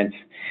requirements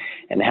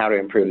and how to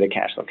improve the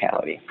cache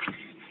locality.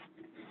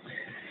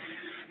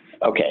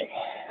 Okay,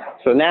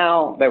 so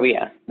now that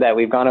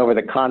we've gone over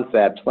the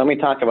concepts, let me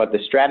talk about the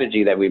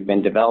strategy that we've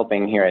been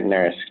developing here at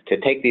NERSC to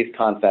take these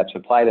concepts,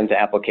 apply them to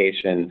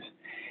applications,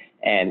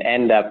 and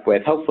end up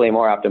with hopefully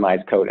more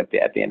optimized code at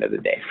the end of the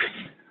day.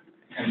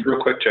 And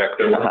real quick, Jack,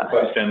 there was a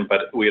question,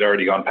 but we had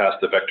already gone past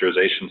the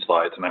vectorization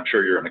slides, and I'm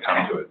sure you're going to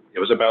come to it. It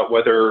was about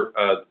whether,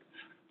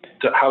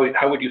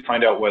 how would you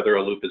find out whether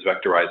a loop is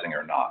vectorizing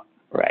or not?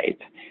 Right.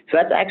 So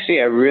that's actually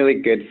a really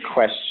good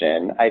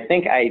question. I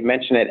think I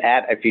mentioned it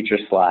at a future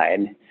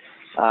slide.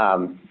 I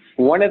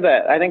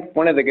think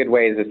one of the good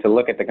ways is to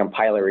look at the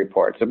compiler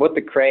reports. So both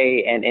the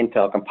Cray and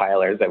Intel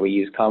compilers that we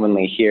use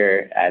commonly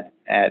here at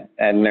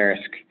NERSC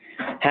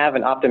have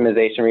an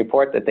optimization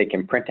report that they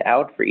can print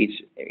out for each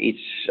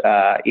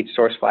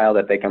source file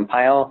that they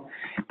compile,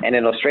 and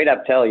it'll straight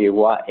up tell you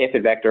if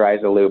it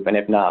vectorized a loop, and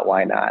if not,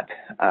 why not.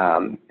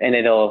 And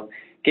it'll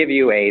give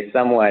you a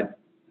somewhat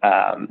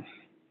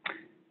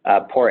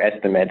poor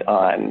estimate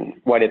on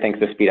what it thinks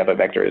the speed up of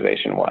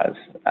vectorization was.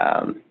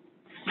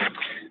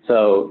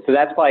 So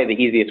that's probably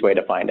the easiest way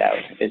to find out,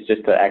 is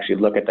just to actually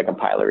look at the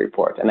compiler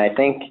report. And I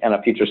think on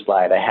a future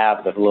slide, I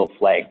have the little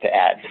flag to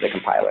add to the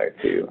compiler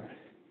to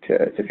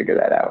figure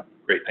that out.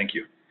 Great, thank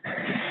you.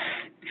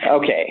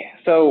 Okay,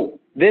 so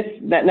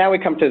now we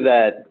come to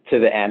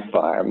the ant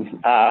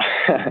farm.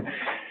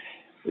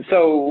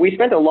 So we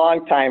spent a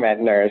long time at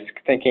NERSC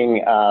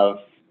thinking of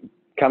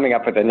coming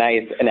up with a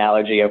nice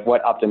analogy of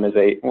what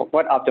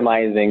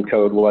optimizing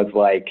code was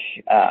like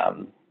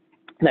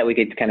that we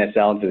could kind of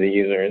sell to the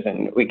users.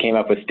 And we came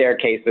up with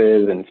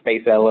staircases and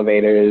space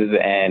elevators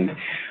and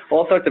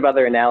all sorts of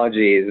other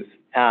analogies.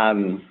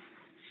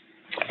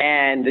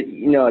 And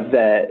you know,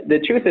 the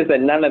truth is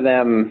that none of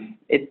them,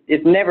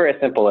 it's never as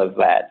simple as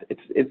that.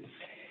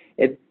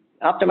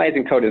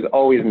 Optimizing code is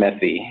always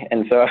messy.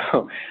 And so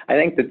I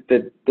think that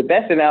the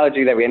best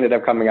analogy that we ended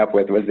up coming up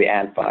with was the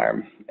ant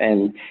farm.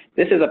 And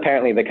this is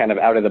apparently the kind of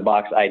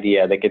out-of-the-box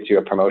idea that gets you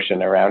a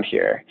promotion around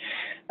here.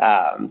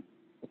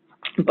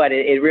 But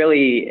it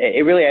really,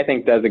 I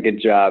think, does a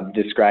good job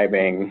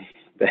describing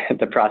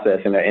the process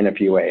in a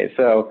few ways.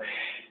 So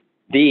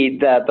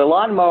the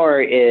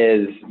lawnmower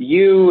is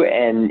you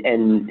and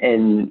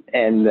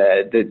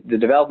the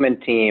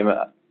development team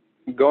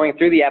going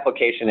through the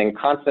application and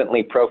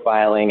constantly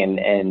profiling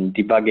and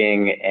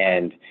debugging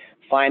and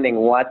finding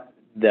what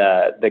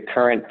the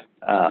current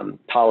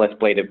tallest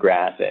blade of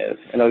grass is.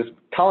 And those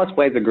tallest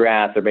blades of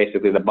grass are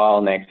basically the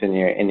bottlenecks in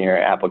your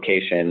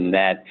application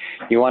that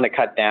you want to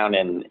cut down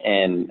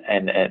and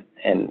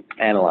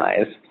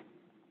analyze.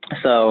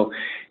 So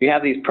you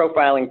have these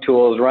profiling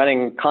tools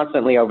running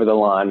constantly over the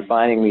lawn,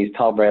 finding these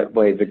tall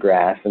blades of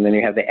grass, and then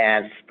you have the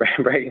ants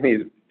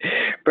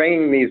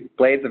bringing these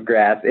blades of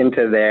grass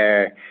into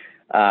their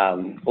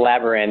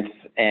labyrinths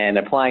and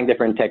applying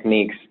different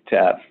techniques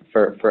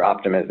for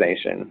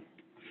optimization.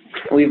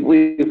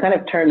 We've kind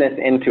of turned this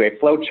into a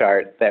flow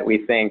chart that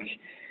we think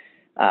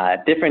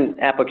different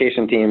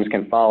application teams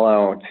can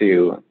follow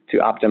to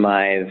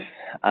optimize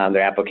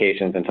their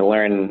applications and to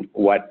learn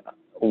what's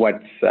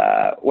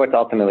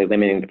ultimately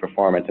limiting the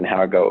performance and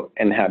how to go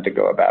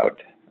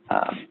about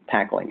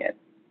tackling it.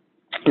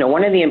 You know,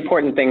 one of the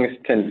important things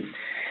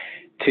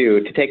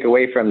to take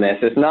away from this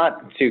is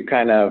not to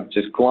kind of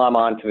just glom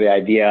onto the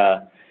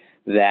idea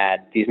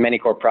that these many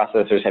core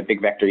processors have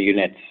big vector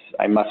units.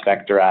 I must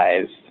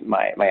vectorize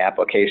my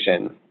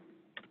application,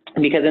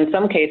 because in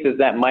some cases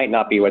that might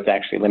not be what's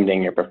actually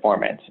limiting your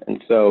performance.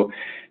 And so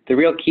the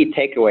real key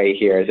takeaway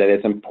here is that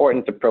it's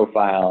important to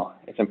profile,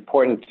 it's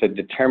important to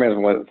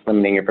determine what's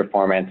limiting your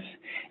performance,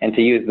 and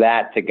to use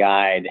that to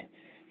guide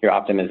your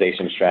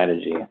optimization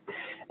strategy.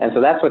 And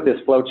so that's what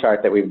this flow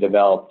chart that we've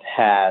developed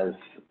has,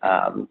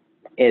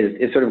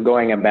 is sort of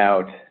going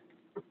about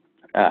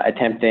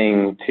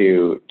attempting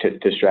to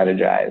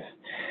strategize.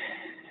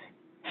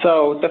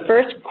 So the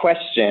first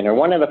question, or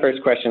one of the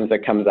first questions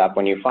that comes up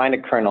when you find a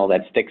kernel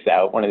that sticks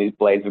out, one of these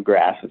blades of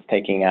grass that's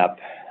taking up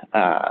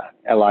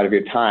a lot of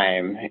your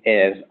time,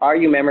 is, are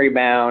you memory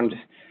bound,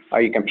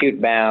 are you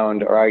compute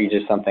bound, or are you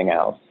just something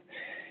else?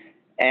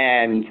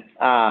 And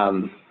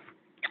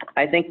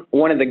I think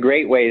one of the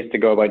great ways to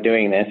go about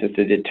doing this is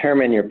to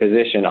determine your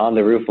position on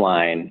the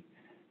roofline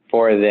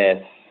for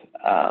this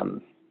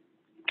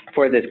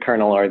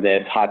kernel or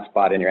this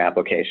hotspot in your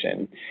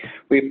application.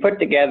 We've put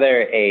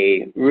together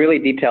a really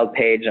detailed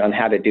page on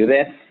how to do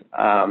this,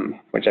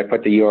 which I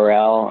put the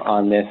URL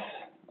on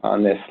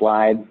this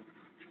slide.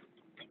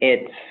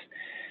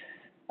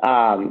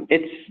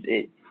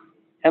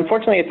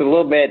 Unfortunately, it's a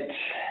little bit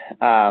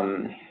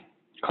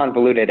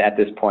convoluted at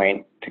this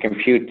point to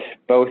compute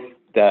both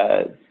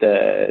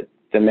the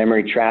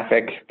memory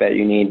traffic that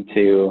you need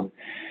to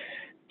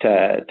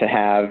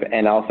have,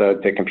 and also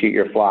to compute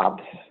your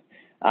flops.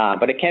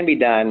 But it can be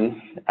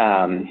done.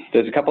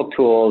 There's a couple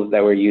tools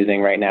that we're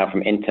using right now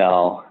from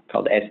Intel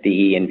called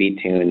SDE and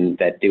vTune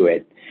that do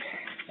it.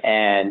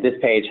 And this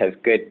page has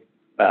good,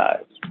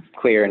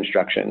 clear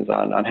instructions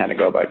on how to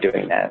go about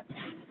doing that.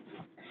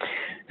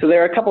 So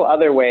there are a couple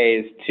other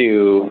ways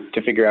to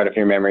figure out if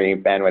your memory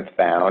bandwidth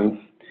bound.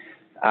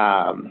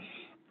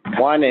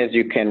 One is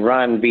you can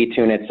run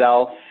vTune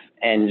itself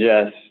and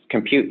just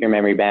compute your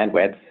memory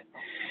bandwidth.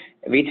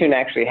 vTune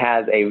actually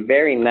has a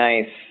very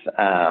nice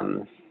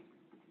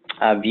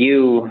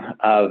view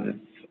of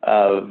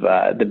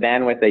the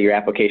bandwidth that your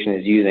application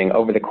is using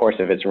over the course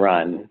of its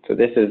run. So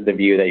this is the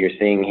view that you're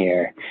seeing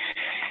here.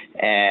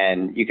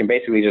 And you can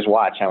basically just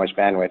watch how much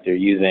bandwidth you're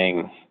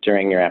using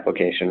during your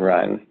application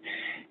run.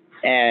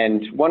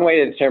 And one way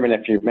to determine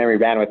if your memory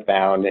bandwidth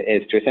bound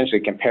is to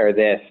essentially compare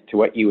this to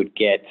what you would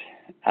get,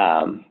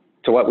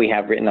 to what we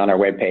have written on our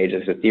web page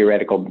as a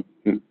theoretical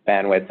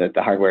bandwidth that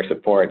the hardware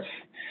supports.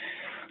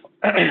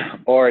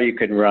 Or you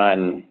could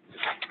run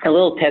a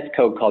little test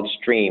code called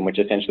stream, which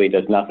essentially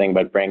does nothing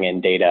but bring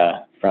in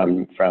data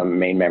from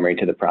main memory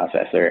to the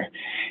processor.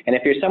 And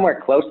if you're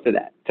somewhere close to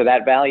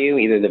that value,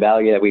 either the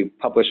value that we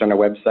publish on our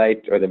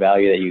website or the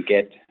value that you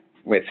get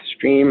with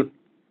stream,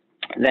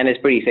 then it's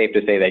pretty safe to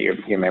say that your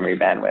memory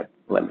bandwidth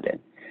limited.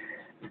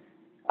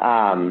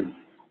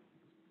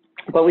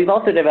 But we've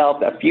also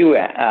developed a few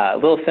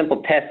little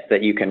simple tests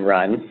that you can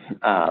run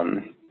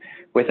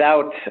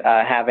without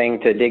having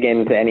to dig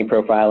into any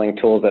profiling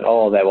tools at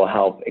all that will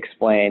help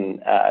explain,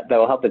 that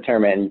will help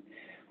determine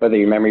whether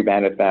your memory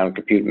bandwidth bound,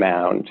 compute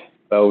bound,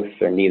 both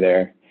or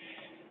neither.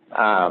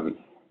 And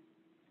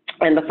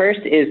the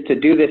first is to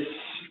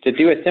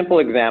do a simple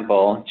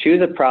example.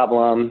 Choose a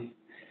problem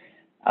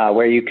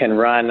where you can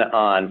run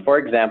on, for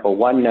example,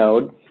 one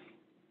node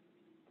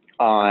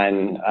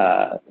on,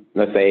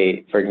 let's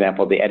say, for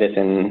example, the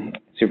Edison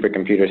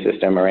supercomputer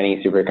system or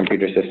any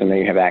supercomputer system that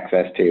you have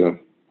access to.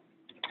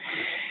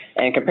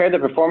 And compare the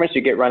performance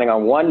you get running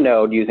on one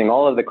node using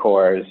all of the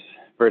cores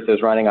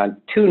versus running on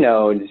two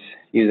nodes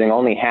using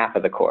only half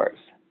of the cores.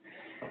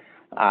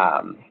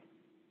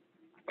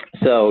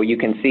 So you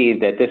can see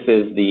that this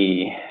is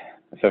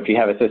so if you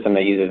have a system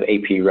that uses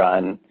AP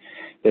run,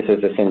 this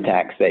is the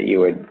syntax that you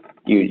would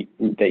use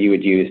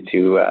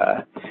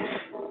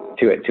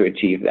to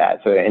achieve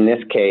that. So in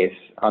this case,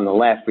 on the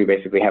left, we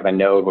basically have a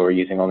node where we're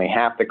using only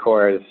half the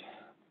cores.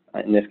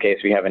 In this case,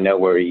 we have a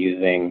node where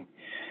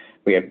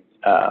we have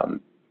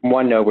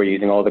one node we're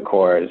using all the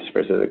cores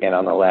versus, again,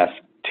 on the left,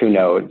 two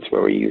nodes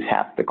where we use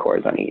half the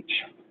cores on each.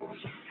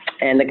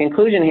 And the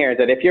conclusion here is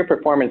that if your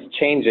performance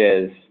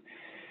changes,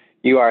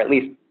 you are at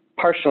least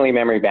partially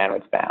memory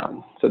bandwidth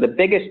bound. So the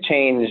biggest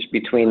change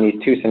between these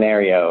two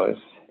scenarios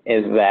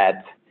is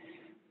that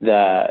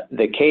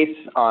the case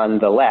on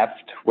the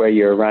left, where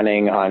you're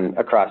running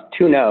across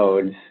two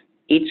nodes,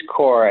 each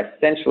core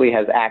essentially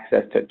has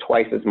access to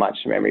twice as much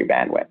memory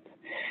bandwidth.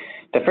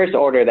 The first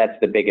order, that's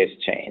the biggest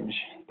change.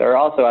 There are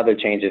also other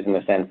changes in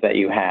the sense that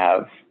you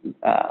have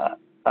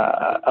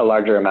a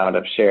larger amount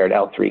of shared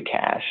L3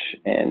 cache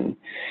in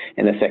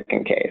the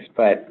second case.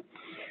 But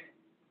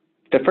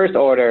the first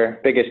order,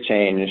 biggest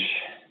change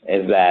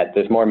is that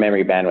there's more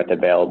memory bandwidth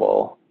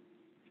available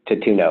to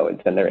two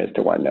nodes than there is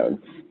to one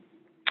node.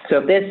 So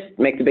if this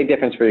makes a big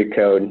difference for your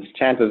code,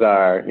 chances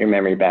are your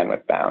memory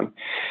bandwidth bound.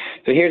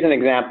 So here's an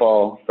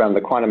example from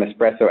the Quantum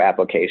Espresso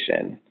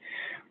application,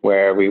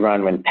 where we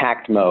run when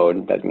packed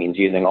mode, that means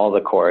using all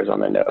the cores on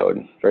the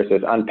node,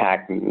 versus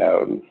unpacked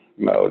mode,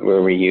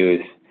 where we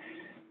use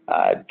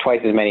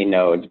twice as many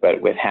nodes,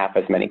 but with half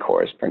as many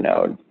cores per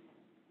node.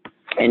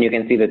 And you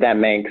can see that that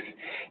makes,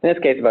 in this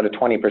case, about a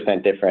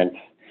 20% difference.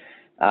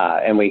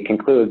 And we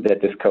conclude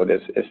that this code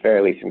is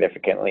fairly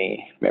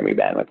significantly memory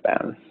bandwidth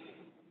bound.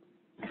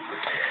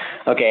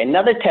 Okay,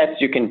 another test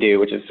you can do,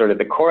 which is sort of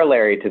the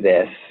corollary to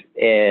this,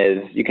 is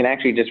you can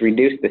actually just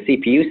reduce the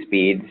CPU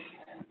speeds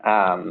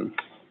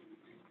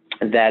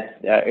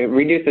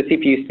reduce the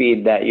CPU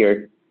speed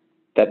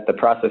that the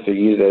processor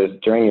uses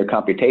during your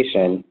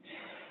computation,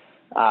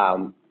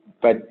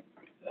 but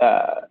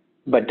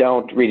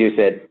don't reduce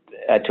it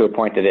to a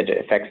point that it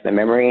affects the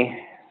memory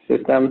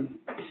system.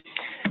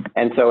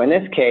 And so in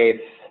this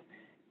case,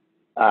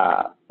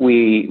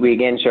 we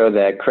again show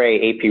the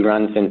Cray AP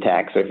run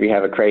syntax. So if you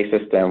have a Cray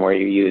system where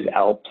you use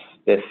ALPS,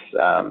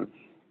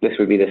 this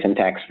would be the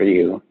syntax for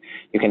you.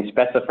 You can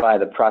specify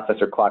the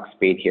processor clock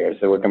speed here.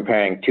 So we're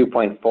comparing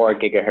 2.4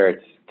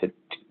 gigahertz to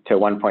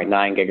 1.9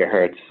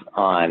 gigahertz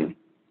on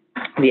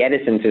the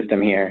Edison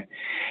system here.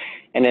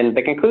 And then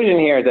the conclusion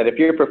here is that if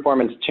your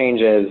performance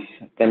changes,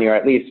 then you're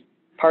at least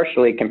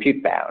partially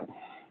compute bound,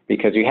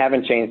 because you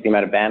haven't changed the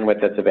amount of bandwidth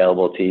that's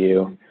available to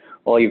you.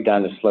 All you've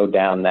done is slow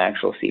down the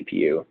actual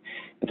CPU.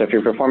 And so if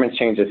your performance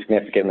changes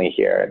significantly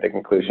here, the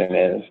conclusion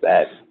is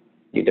that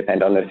you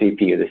depend on the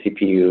CPU. The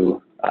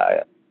CPU,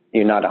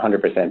 you're not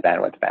 100%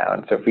 bandwidth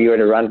bound. So if you were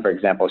to run, for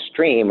example,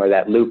 stream or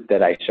that loop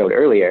that I showed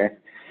earlier,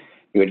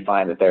 you would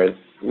find that there's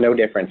no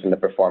difference in the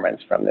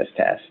performance from this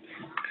test.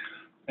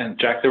 And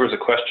Jack, there was a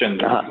question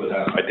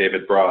by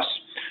David Bross.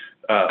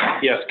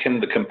 Yes, can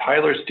the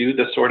compilers do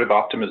this sort of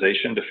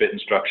optimization to fit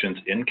instructions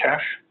in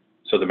cache?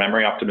 So the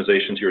memory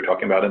optimizations you were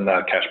talking about in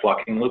the cache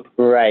blocking loop?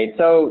 Right.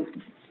 So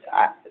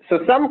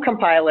some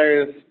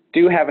compilers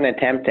do have an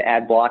attempt to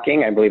add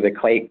blocking. I believe the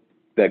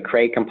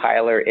Cray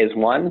compiler is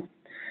one.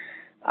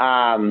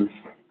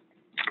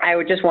 I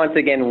would just once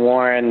again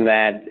warn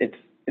that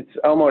it's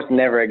almost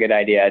never a good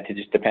idea to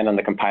just depend on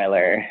the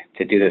compiler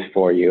to do this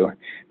for you,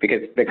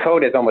 because the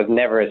code is almost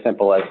never as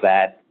simple as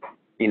that,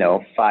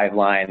 5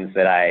 lines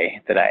that I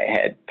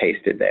had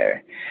pasted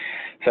there.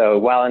 So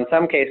while in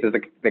some cases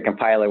the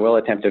compiler will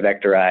attempt to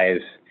vectorize,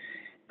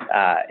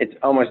 it's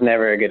almost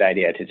never a good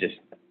idea to just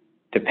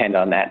depend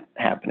on that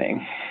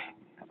happening.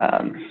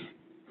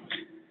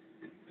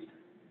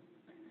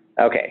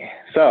 Okay,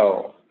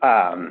 so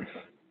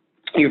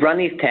you've run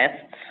these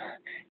tests.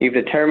 You've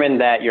determined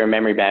that your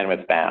memory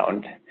bandwidth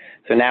bound.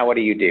 So now what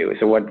do you do?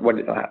 So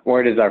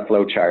where does our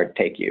flow chart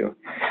take you?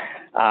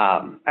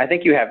 I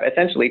think you have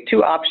essentially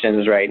 2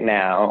 options right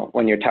now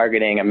when you're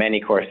targeting a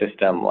many-core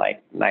system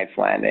like Knight's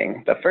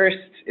Landing. The first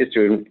is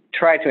to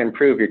try to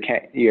improve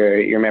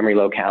your memory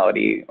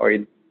locality or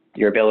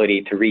your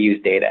ability to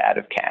reuse data out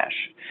of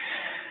cache.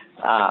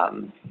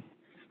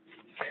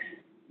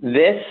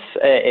 This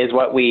is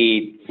what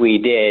we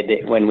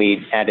did when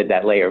we added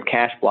that layer of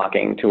cache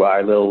blocking to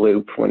our little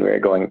loop when we were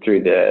going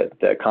through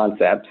the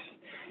concepts.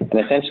 And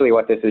essentially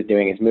what this is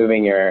doing is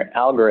moving your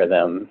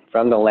algorithm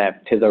from the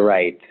left to the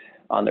right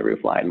on the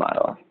roofline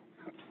model.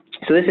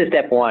 So this is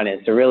step 1, is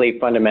to really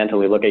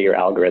fundamentally look at your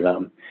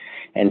algorithm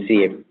and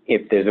see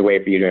if there's a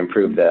way for you to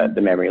improve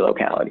the memory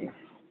locality.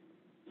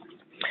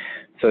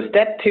 So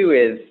step 2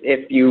 is,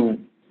 if you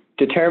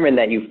determine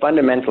that you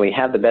fundamentally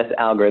have the best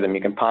algorithm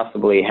you can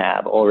possibly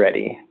have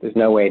already, there's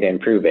no way to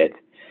improve it,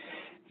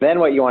 then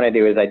what you want to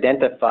do is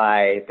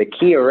identify the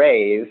key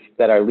arrays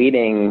that are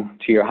leading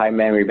to your high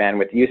memory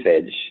bandwidth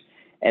usage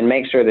and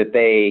make sure that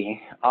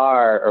they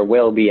are or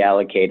will be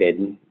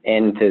allocated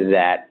into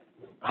that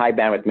high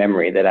bandwidth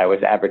memory that I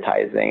was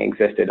advertising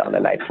existed on the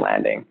Knight's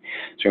Landing.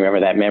 So remember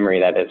that memory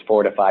that is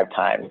 4 to 5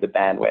 times the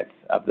bandwidth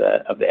of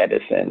the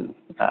Edison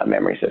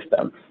memory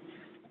system.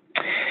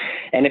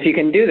 And if you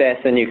can do this,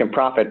 then you can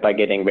profit by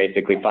getting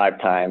basically 5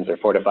 times or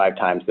 4 to 5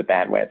 times the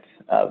bandwidth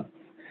of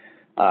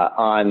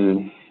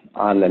on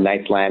the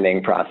Knight's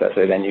Landing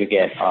processor than you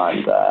get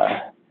on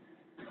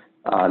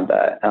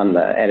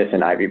the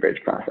Edison Ivy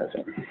Bridge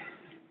processor.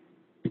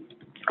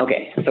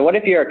 Okay, so what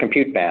if you're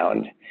compute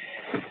bound?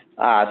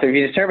 So if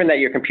you determine that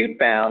you're compute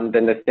bound,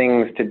 then the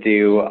things to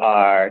do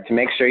are to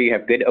make sure you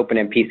have good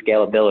OpenMP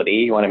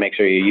scalability. You want to make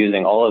sure you're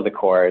using all of the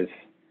cores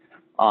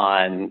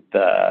on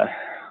the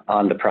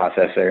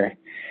processor.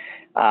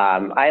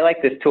 I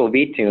like this tool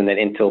vTune that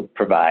Intel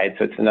provides.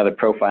 So it's another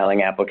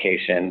profiling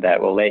application that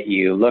will let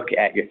you look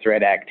at your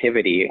thread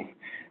activity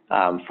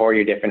for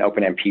your different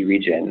OpenMP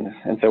regions.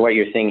 And so what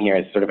you're seeing here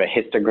is sort of a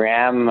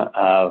histogram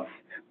of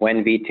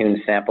when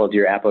vTune sampled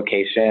your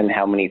application,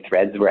 how many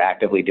threads were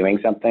actively doing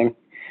something.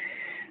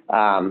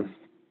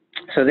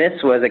 So this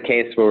was a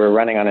case where we're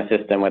running on a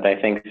system with, I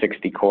think,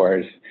 60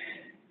 cores.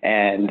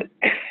 And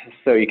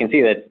so you can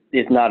see that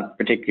it's not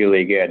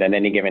particularly good. At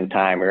any given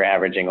time, we're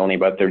averaging only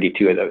about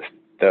 32 of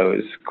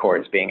those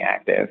cores being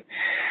active.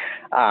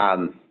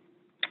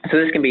 So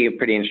this can be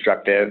pretty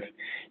instructive.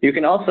 You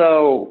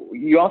also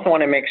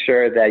want to make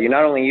sure that you're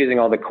not only using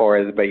all the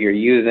cores, but you're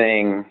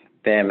using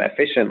them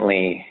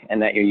efficiently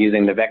and that you're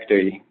using the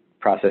vector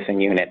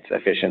processing units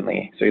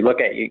efficiently. So you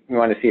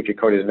want to see if your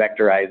code is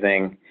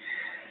vectorizing.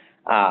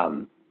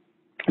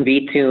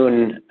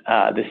 vTune,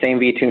 the same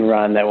vTune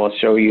run that will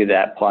show you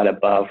that plot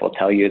above will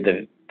tell you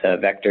the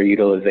vector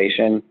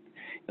utilization.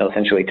 It'll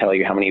essentially tell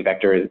you how many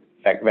vector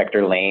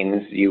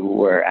lanes you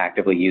were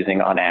actively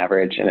using on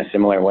average, in a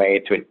similar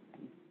way to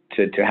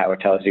how it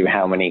tells you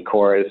how many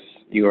cores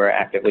you were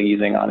actively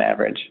using on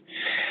average.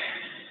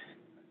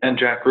 And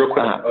Jack, real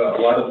quick,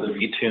 a lot of the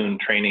vTune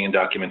training and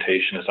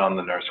documentation is on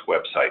the NERSC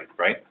website,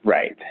 right?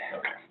 Right.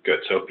 Okay, good.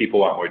 So if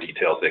people want more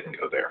details, they can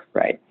go there.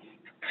 Right.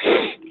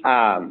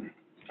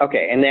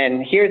 Okay, and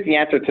then here's the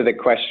answer to the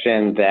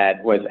question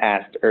that was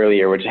asked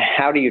earlier, which is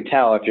how do you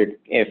tell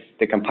if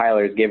the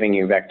compiler is giving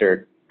you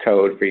vector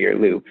code for your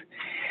loop?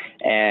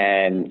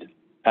 And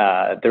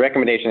the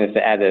recommendation is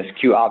to add this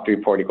qopt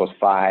report equals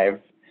 5,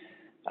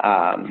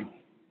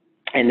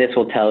 and this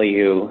will tell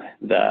you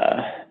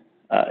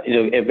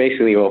it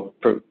basically will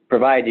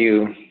provide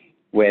you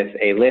with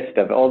a list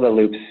of all the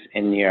loops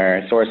in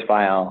your source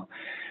file,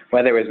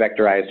 whether it was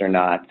vectorized or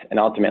not, and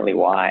ultimately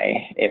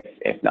why,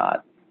 if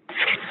not,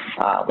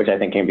 which I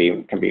think can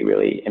be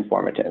really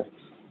informative.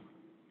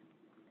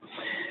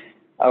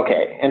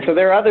 Okay, and so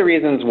there are other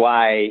reasons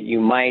why you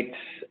might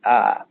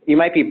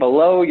be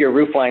below your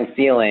roofline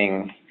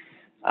ceiling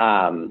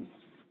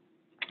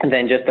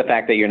than just the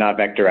fact that you're not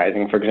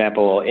vectorizing. For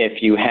example,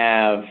 if you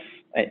have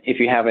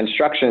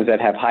instructions that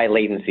have high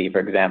latency, for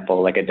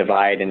example, like a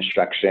divide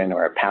instruction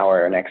or a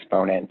power an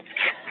exponent,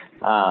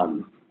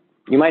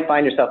 you might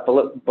find yourself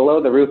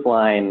below the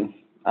roofline,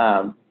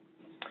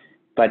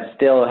 but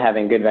still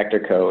having good vector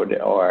code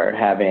or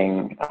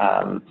having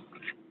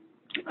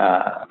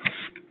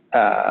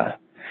but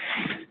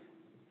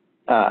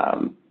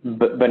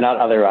not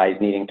otherwise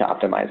needing to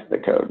optimize the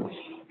code.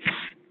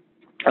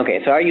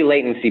 Okay, so are you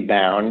latency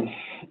bound?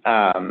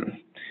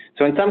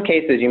 So in some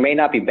cases, you may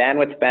not be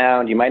bandwidth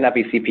bound, you might not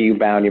be CPU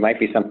bound, you might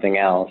be something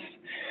else.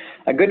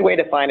 A good way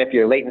to find if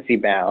you're latency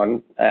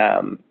bound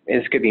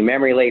could be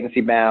memory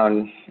latency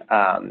bound.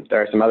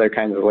 There are some other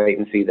kinds of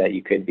latency that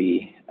you could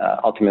be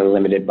ultimately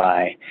limited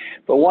by.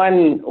 But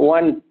one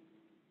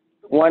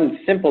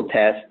simple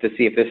test to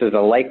see if this is a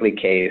likely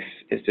case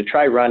is to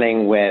try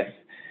running with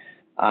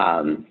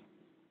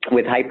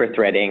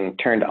hyperthreading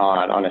turned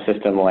on a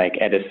system like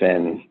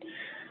Edison,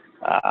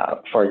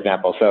 for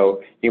example.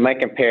 So you might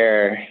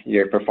compare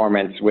your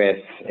performance with,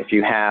 if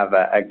you have,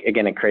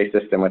 again, a cray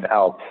system with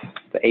ALP,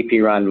 the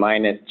AP run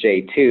minus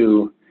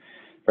J2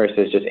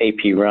 versus just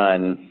AP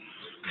run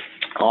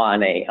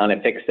on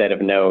a fixed set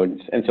of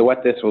nodes. And so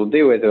what this will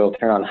do is it will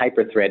turn on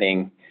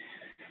hyperthreading,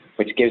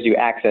 which gives you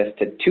access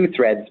to 2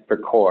 threads per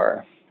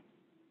core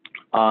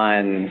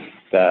on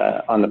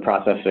the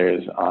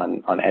processors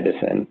on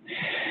Edison.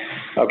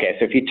 Okay,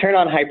 so if you turn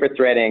on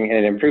hyperthreading and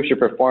it improves your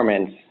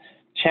performance,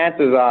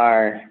 chances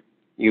are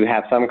you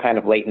have some kind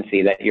of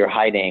latency that you're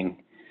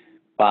hiding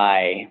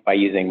by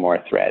using more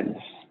threads.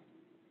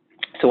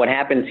 So what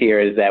happens here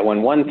is that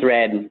when one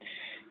thread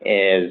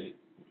is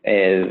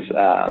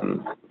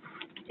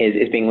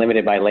being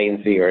limited by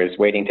latency or is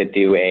waiting to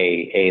do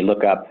a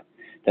lookup,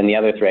 then the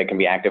other thread can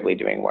be actively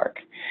doing work.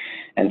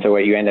 And so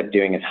what you end up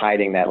doing is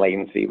hiding that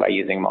latency by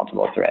using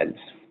multiple threads.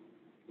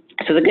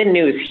 So the good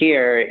news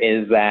here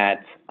is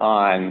that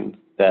on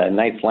the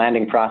Knights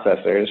Landing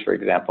processors, for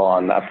example,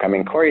 on the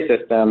upcoming Cori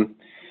system,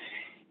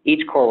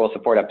 each core will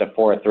support up to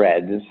 4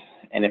 threads.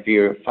 And if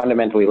you're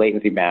fundamentally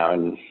latency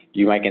bound,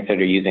 you might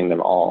consider using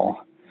them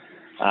all.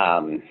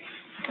 And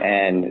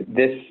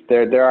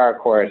there are,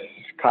 of course,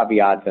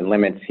 caveats and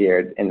limits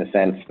here in the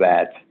sense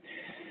that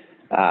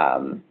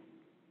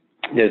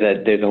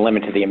there's a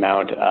limit to the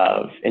amount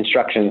of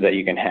instructions that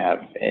you can have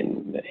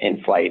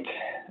in flight.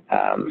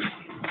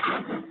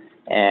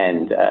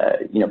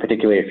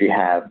 Particularly if you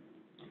have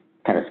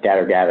kind of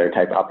scatter-gather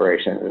type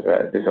operations,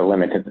 there's a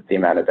limit to the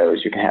amount of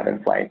those you can have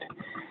in flight.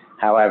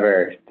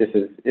 However, this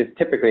is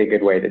typically a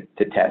good way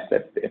to test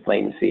if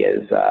latency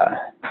is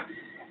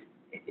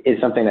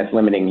something that's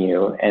limiting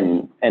you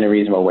and a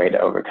reasonable way to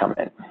overcome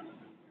it.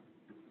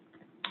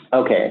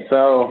 Okay,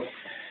 so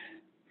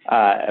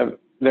are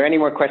there any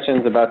more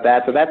questions about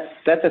that? So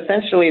that's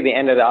essentially the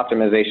end of the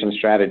optimization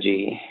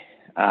strategy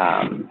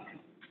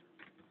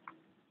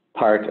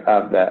part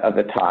of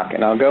the talk,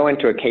 and I'll go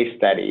into a case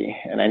study.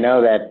 And I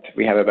know that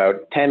we have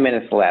about 10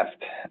 minutes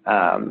left,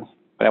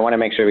 but I want to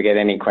make sure we get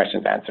any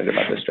questions answered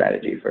about the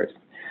strategy first.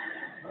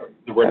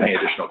 There weren't any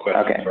additional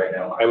questions right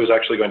now. I was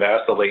actually going to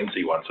ask the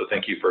latency one, so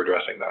thank you for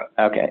addressing that.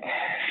 Okay.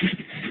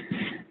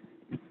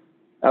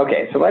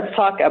 Okay, so let's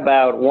talk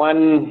about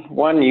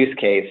one use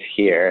case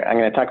here. I'm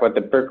going to talk about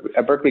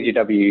a Berkeley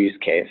GW use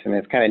case, and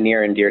it's kind of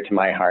near and dear to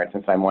my heart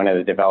since I'm one of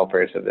the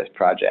developers of this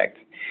project.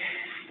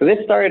 So this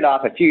started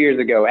off a few years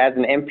ago as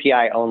an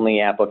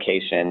MPI-only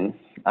application,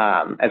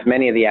 as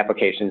many of the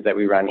applications that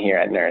we run here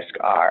at NERSC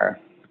are.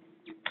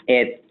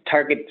 It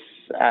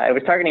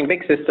was targeting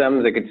big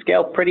systems that could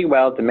scale pretty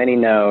well to many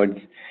nodes,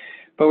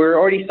 but we were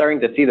already starting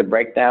to see the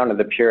breakdown of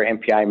the pure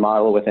MPI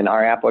model within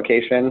our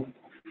application.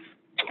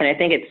 And I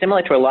think it's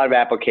similar to a lot of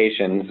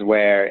applications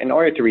where in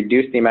order to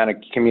reduce the amount of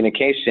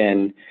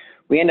communication,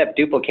 we end up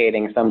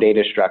duplicating some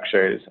data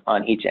structures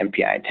on each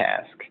MPI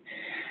task.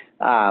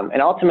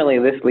 And ultimately,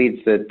 this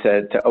leads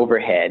to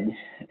overhead,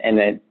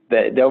 and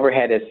the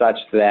overhead is such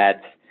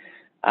that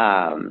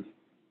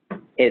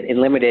it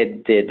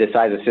limited the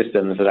size of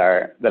systems that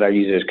our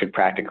users could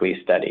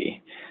practically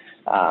study.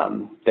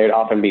 They'd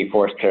often be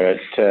forced to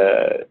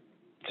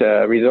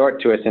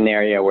resort to a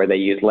scenario where they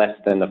use less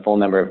than the full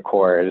number of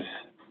cores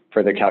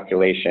for the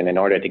calculation in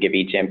order to give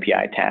each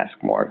MPI task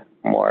more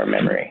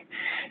memory.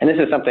 And this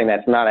is something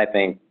that's not, I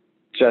think,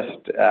 just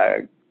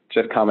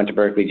common to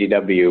Berkeley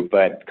GW,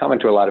 but common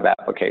to a lot of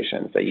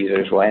applications that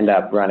users will end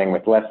up running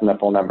with less than the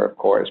full number of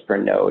cores per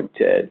node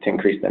to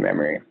increase the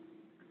memory.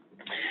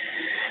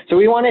 So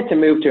we wanted to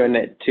move to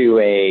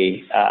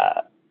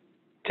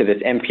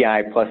this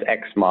MPI plus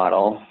X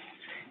model,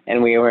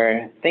 and we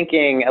were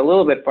thinking a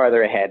little bit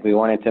farther ahead. We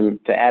wanted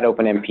to add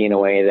OpenMP in a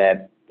way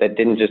that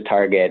didn't just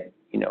target,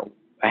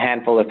 a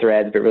handful of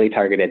threads, but really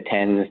targeted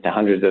tens to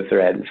hundreds of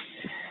threads.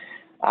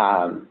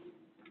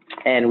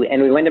 And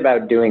we went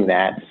about doing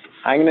that.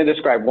 I'm going to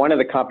describe one of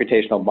the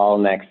computational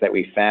bottlenecks that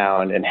we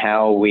found and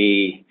how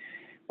we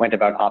went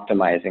about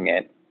optimizing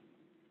it.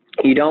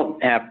 You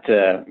don't have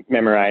to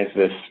memorize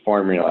this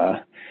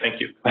formula. Thank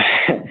you.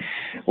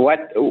 What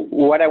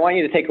I want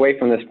you to take away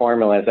from this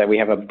formula is that we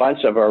have a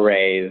bunch of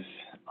arrays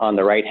on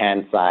the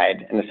right-hand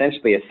side and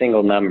essentially a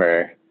single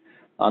number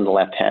on the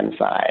left-hand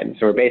side.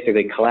 So we're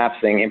basically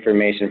collapsing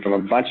information from a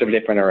bunch of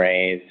different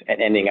arrays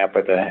and ending up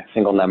with a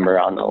single number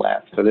on the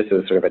left. So this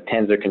is sort of a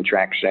tensor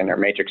contraction or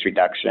matrix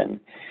reduction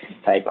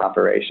type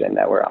operation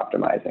that we're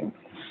optimizing.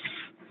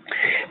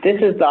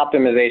 This is the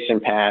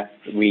optimization path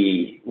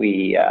we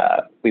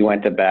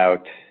went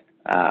about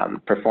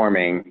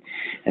performing,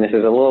 and this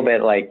is a little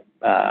bit like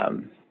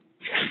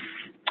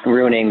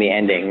ruining the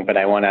ending, but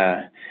I want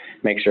to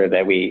make sure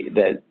that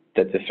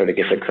that this sort of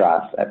gets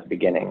across at the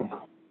beginning.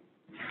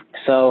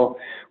 So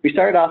we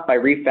started off by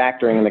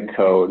refactoring the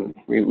code.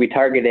 We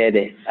targeted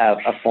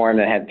a form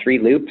that had 3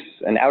 loops: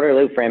 an outer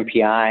loop for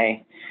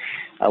MPI,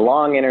 a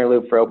long inner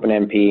loop for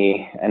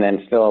OpenMP, and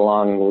then still a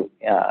long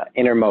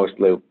innermost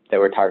loop that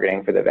we're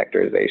targeting for the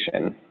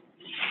vectorization.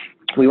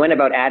 We went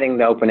about adding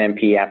the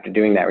OpenMP after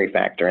doing that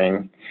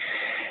refactoring.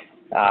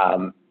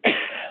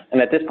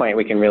 And at this point,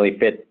 we can really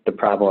fit the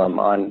problem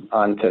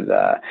onto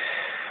the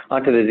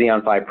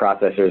Xeon Phi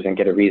processors and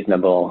get a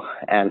reasonable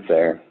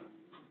answer.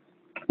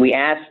 We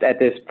asked at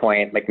this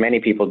point, like many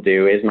people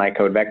do, is my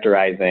code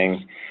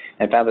vectorizing?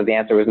 And found that the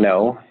answer was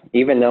no.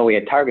 Even though we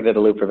had targeted a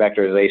loop for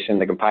vectorization,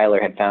 the compiler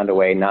had found a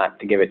way not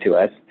to give it to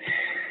us.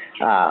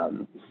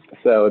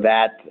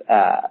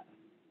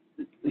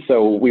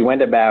 So we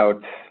went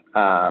about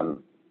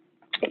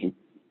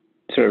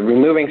sort of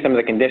removing some of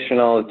the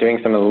conditionals, doing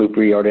some of the loop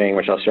reordering,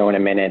 which I'll show in a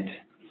minute,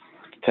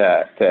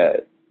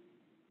 to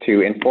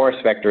enforce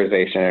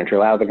vectorization and to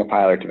allow the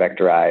compiler to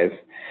vectorize.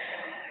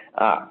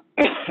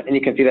 And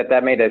you can see that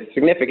that made a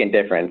significant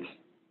difference.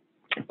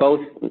 The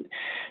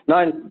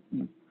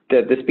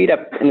speed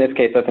up in this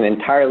case doesn't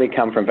entirely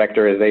come from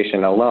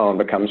vectorization alone,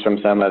 but comes from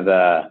some of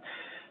the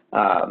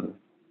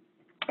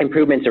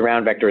improvements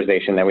around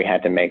vectorization that we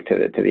had to make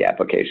to the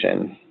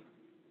application.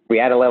 We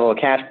add a level of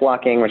cache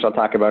blocking, which I'll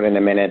talk about in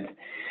a minute,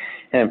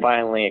 and then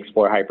finally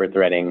explore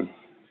hyperthreading.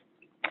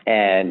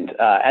 And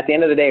at the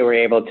end of the day, we're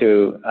able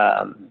to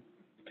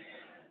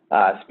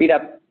speed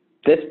up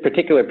this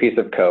particular piece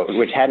of code,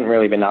 which hadn't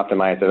really been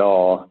optimized at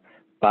all,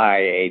 by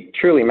a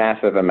truly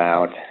massive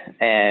amount.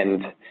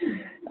 And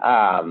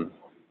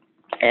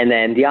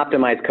then the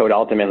optimized code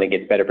ultimately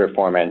gets better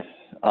performance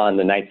on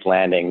the Knight's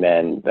Landing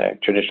than the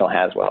traditional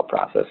Haswell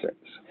processors.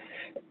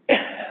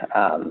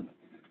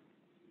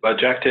 But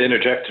Jack, to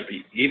interject,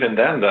 even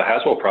then, the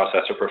Haswell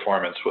processor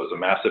performance was a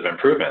massive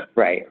improvement.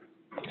 Right.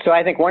 So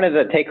I think one of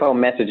the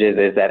take-home messages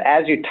is that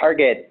as you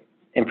target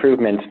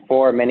improvements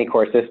for many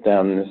core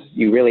systems,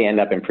 you really end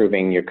up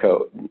improving your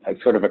code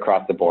sort of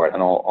across the board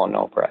on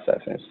all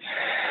processors.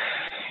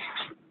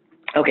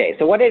 Okay,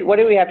 so what did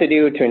we have to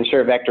do to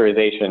ensure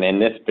vectorization in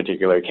this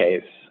particular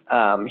case?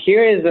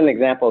 Here is an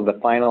example of the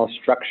final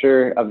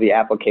structure of the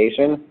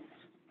application.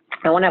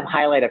 I want to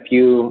highlight a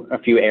few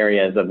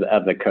areas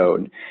of the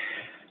code.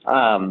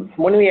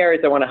 One of the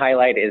areas I want to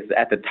highlight is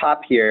at the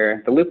top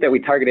here, the loop that we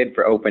targeted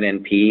for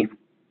OpenMP.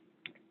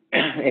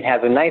 It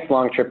has a nice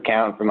long trip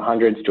count from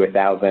hundreds to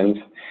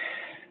 1,000s.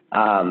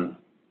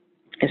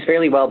 It's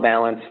fairly well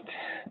balanced.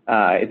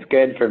 It's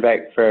good for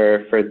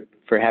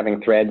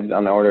having threads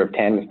on the order of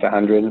 10 to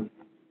 100.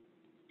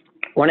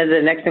 One of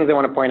the next things I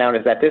want to point out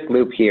is that this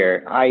loop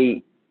here,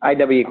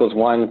 IW equals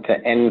 1 to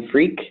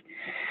nfreq,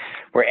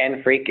 where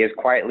nfreq is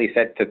quietly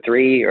set to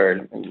 3,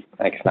 or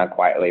like it's not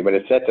quietly, but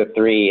it's set to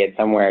 3 at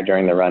somewhere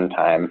during the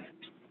runtime.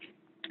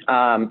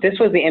 This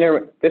was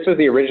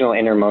the original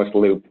innermost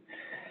loop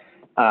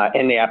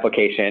in the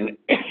application,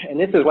 and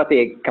this is what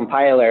the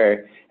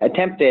compiler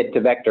attempted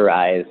to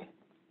vectorize.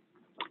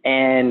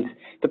 And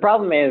the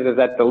problem is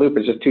that the loop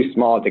is just too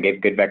small to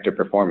get good vector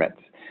performance.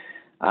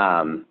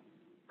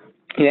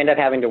 You end up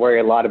having to worry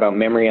a lot about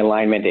memory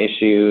alignment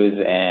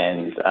issues,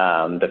 and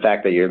the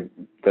fact that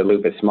the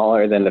loop is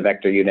smaller than the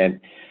vector unit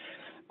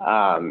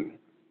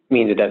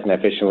means it doesn't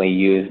efficiently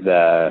use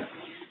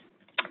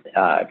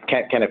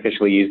can't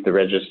efficiently use the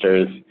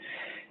registers.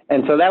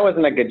 And so that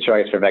wasn't a good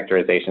choice for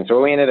vectorization. So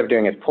what we ended up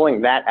doing is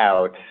pulling that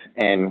out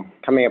and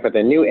coming up with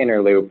a new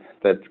inner loop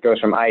that goes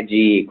from IG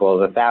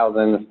equals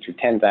 1,000 to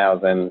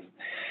 10,000.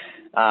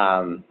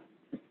 And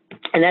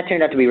that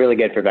turned out to be really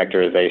good for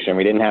vectorization.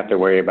 We didn't have to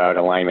worry about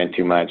alignment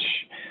too much.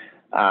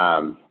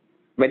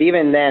 But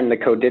even then, the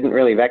code didn't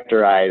really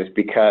vectorize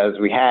because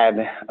we had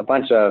a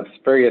bunch of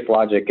spurious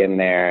logic in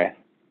there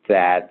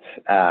that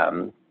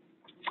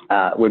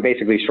would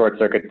basically short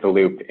circuit the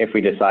loop if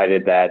we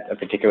decided that a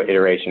particular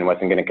iteration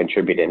wasn't going to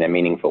contribute in a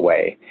meaningful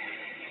way.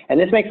 And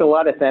this makes a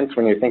lot of sense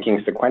when you're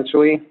thinking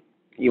sequentially.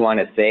 You want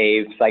to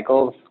save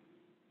cycles.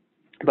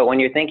 But when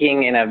you're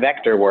thinking in a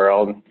vector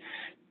world,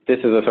 this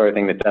is the sort of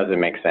thing that doesn't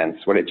make sense.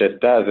 What it just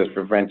does is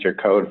prevent your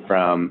code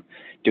from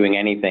doing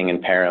anything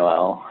in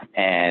parallel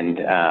and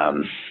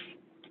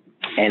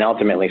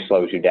ultimately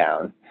slows you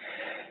down.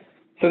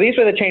 So these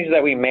were the changes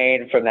that we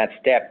made from that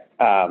step,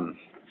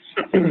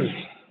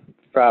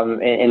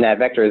 in that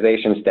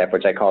vectorization step,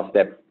 which I call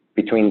step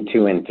between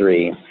 2 and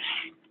 3.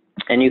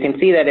 And you can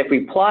see that if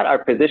we plot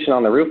our position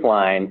on the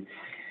roofline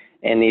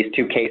in these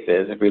two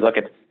cases, if we look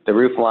at the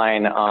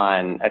roofline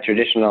on a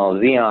traditional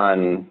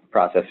Xeon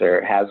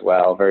processor,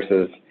 Haswell,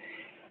 versus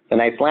the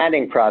Knight's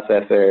Landing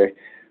processor,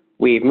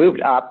 we've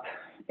moved up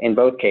in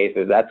both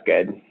cases. That's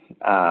good.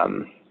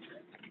 On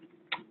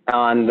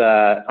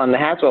the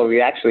Haswell,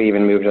 we actually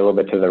even moved a little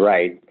bit to the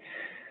right.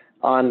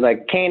 On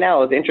the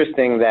K&L, it's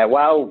interesting that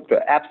while the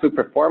absolute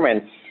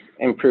performance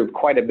improved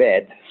quite a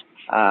bit,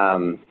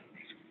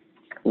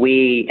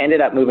 we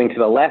ended up moving to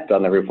the left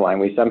on the roofline.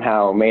 We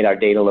somehow made our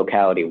data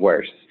locality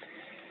worse.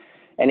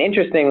 And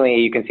interestingly,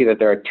 you can see that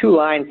there are two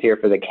lines here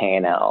for the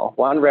KNL.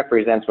 One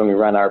represents when we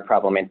run our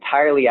problem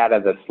entirely out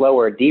of the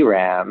slower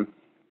DRAM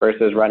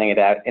versus running it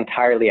out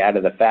entirely out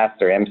of the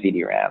faster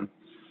MCDRAM.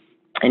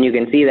 And you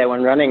can see that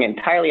when running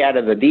entirely out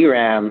of the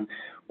DRAM,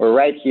 we're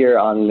right here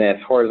on this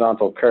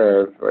horizontal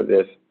curve, or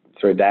this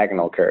sort of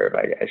diagonal curve,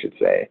 I should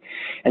say.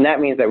 And that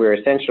means that we're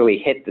essentially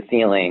hit the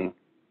ceiling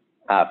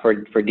for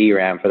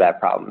DRAM for that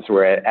problem. So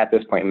we're at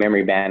this point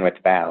memory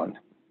bandwidth bound.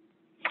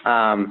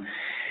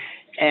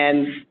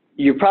 And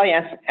you're probably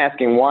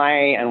asking why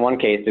in one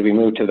case did we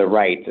move to the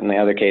right, in the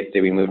other case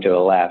did we move to the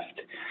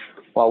left?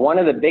 Well, one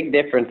of the big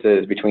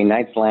differences between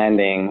Knight's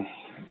Landing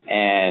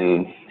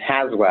and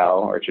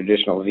Haswell, or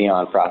traditional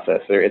Xeon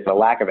processor, is the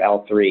lack of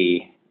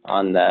L3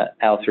 on the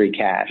L3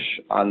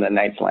 cache on the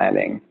Knight's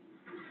Landing.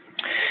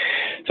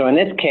 So in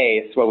this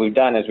case, what we've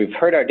done is we've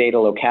heard our data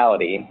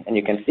locality, and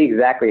you can see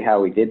exactly how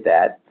we did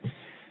that.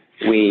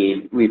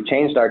 We've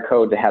changed our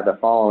code to have the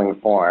following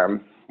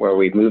form, where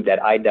we've moved that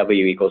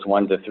IW equals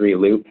 1 to 3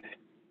 loop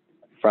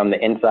from the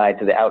inside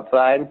to the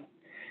outside.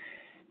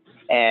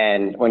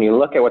 And when you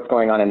look at what's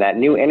going on in that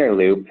new inner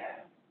loop,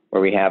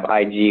 where we have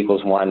IG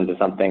equals 1 to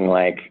something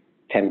like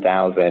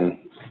 10,000,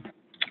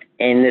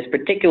 in this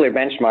particular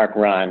benchmark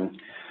run,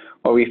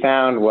 what we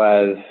found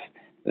was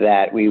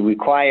that we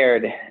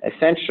required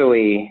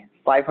essentially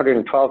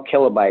 512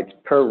 kilobytes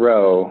per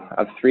row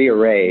of 3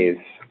 arrays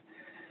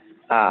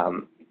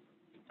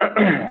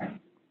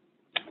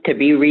to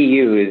be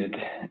reused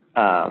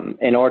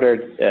in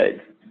order,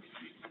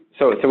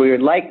 so we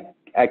would like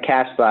a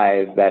cache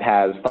size that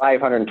has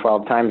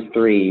 512 times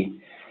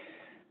 3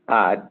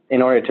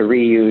 in order to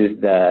reuse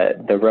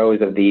the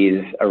rows of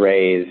these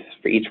arrays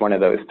for each one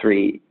of those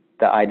 3,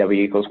 the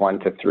IW equals 1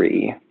 to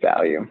 3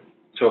 value.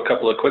 So a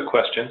couple of quick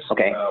questions.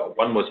 Okay.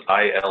 One was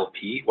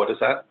ILP. What is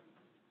that?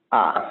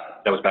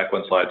 That was back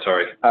one slide,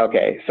 sorry.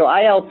 Okay, so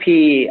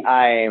ILP,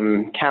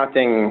 I'm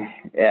counting,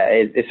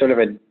 it's sort of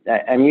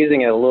I'm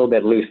using it a little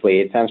bit loosely.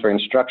 It stands for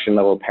instruction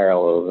level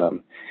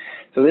parallelism.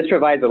 So this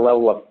provides a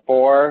level of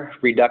 4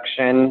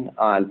 reduction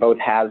on both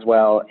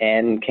Haswell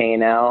and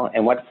KNL,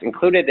 and what's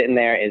included in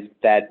there is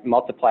that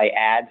multiply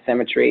add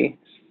symmetry.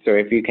 So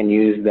if you can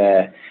use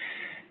the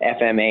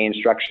FMA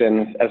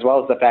instructions, as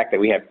well as the fact that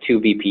we have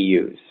 2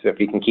 VPUs. So if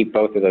you can keep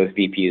both of those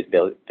VPUs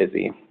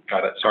busy.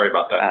 Got it, sorry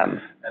about that.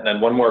 And then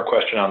one more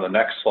question on the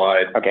next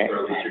slide, okay.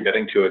 or at least you're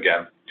getting to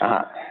again.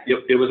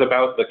 It was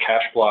about the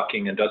cache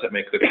blocking, and does it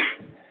make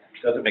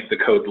the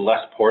code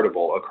less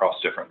portable across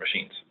different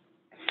machines?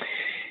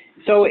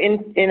 So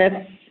in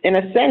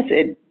a sense,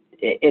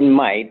 it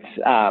might.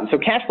 So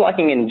cache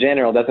blocking in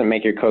general doesn't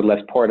make your code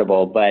less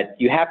portable, but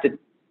you have to.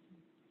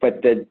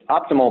 But the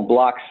optimal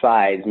block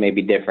size may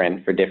be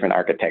different for different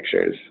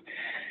architectures.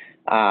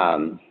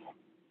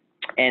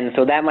 And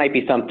so that might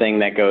be something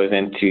that goes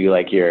into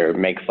like your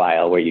make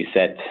file where you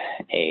set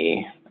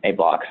a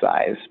block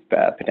size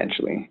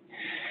potentially.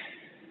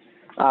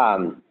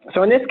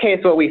 So in this case,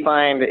 what we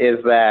find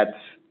is that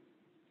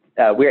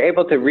we're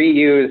able to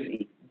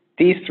reuse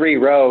these 3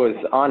 rows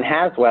on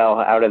Haswell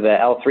out of the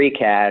L3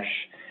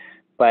 cache,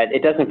 but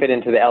it doesn't fit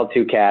into the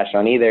L2 cache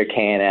on either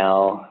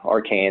KNL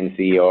or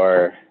KNC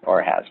or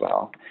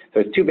Haswell. So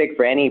it's too big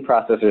for any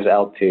processor's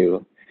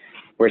L2.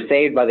 We're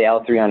saved by the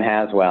L3 on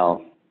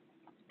Haswell,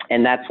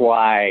 and that's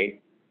why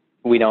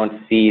we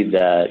don't see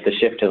the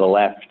shift to the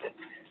left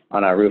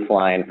on our roof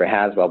line for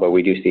Haswell, but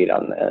we do see it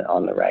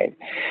on the right.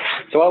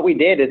 So what we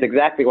did is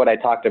exactly what I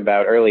talked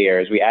about earlier,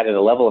 is we added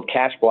a level of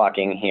cache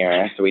blocking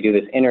here. So we do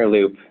this inner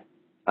loop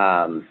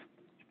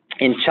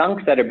in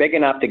chunks that are big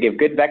enough to give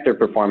good vector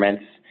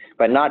performance,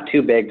 but not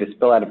too big to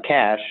spill out of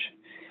cache.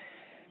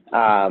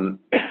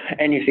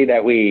 And you see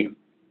that we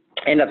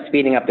end up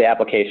speeding up the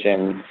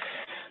application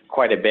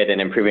quite a bit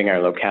and improving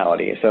our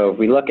locality. So if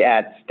we look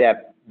at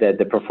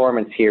the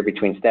performance here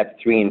between step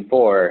 3 and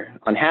 4,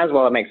 on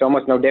Haswell it makes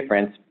almost no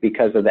difference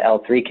because of the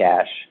L3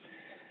 cache.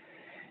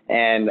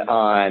 And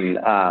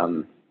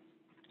on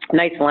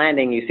Knight's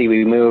Landing, you see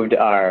we moved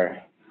our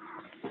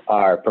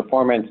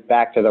performance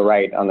back to the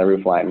right on the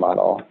roofline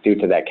model due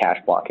to that cache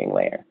blocking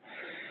layer.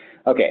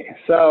 Okay,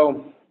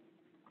 so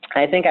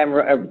I think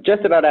I'm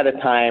just about out of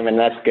time, and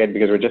that's good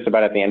because we're just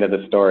about at the end of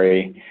the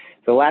story.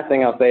 So the last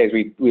thing I'll say is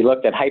we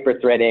looked at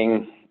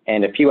hyperthreading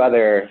and a few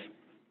other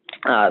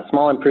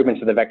small improvements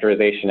to the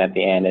vectorization at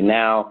the end, and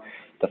now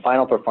the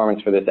final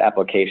performance for this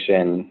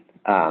application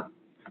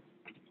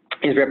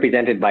is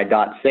represented by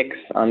 .6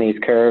 on these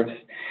curves.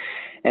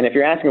 And if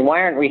you're asking why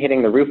aren't we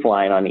hitting the roof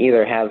line on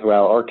either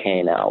Haswell or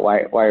KNL,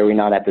 why are we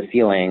not at the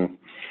ceiling?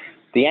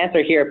 The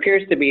answer here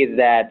appears to be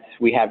that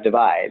we have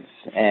divides,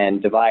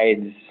 and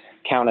divides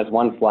count as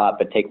one flop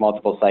but take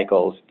multiple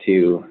cycles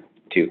to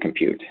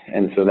compute.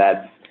 And so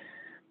that's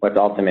what's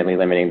ultimately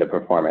limiting the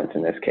performance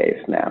in this case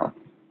now.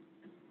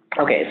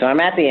 Okay, so I'm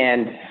at the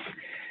end.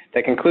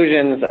 The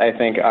conclusions, I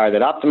think, are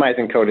that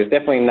optimizing code is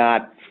definitely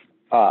not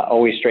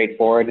always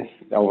straightforward.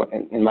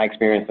 In my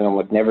experience, it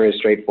almost never is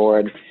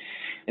straightforward.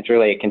 it's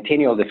really a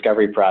continual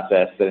discovery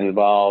process that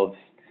involves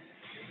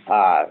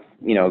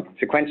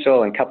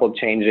sequential and coupled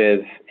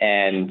changes,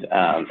 and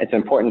it's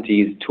important to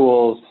use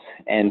tools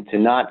and to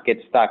not get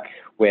stuck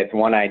with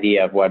one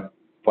idea of what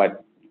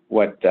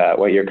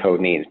your code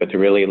needs, but to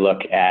really look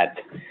at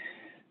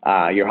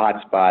your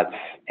hotspots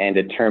and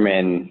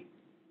determine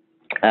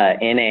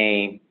in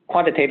a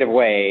quantitative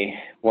way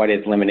what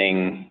is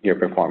limiting your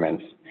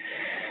performance.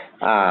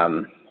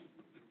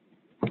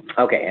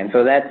 Okay, and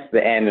so that's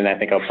the end, and I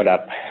think I'll put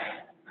up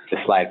the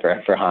slide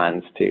for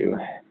Hans to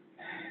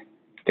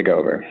go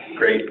over.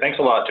 Great, thanks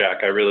a lot,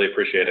 Jack. I really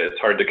appreciate it.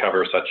 It's hard to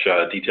cover such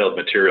detailed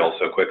material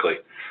so quickly.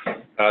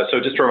 So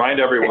just to remind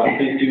everyone,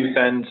 please do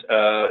send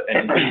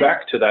any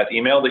feedback to that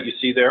email that you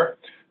see there.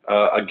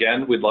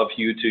 Again, we'd love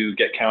you to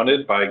get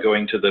counted by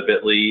going to the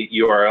bit.ly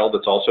URL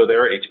that's also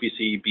there,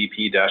 HPC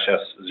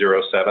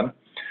BP-S07.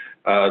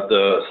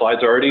 The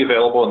slides are already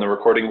available and the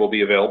recording will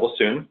be available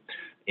soon.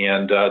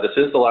 And this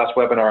is the last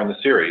webinar in the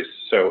series.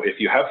 So if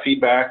you have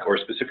feedback or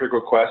specific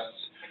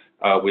requests,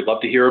 we'd love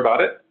to hear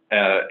about it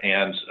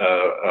and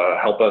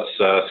help us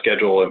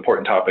schedule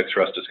important topics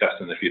for us to discuss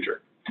in the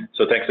future.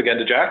 So thanks again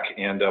to Jack,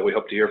 and we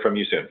hope to hear from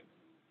you soon.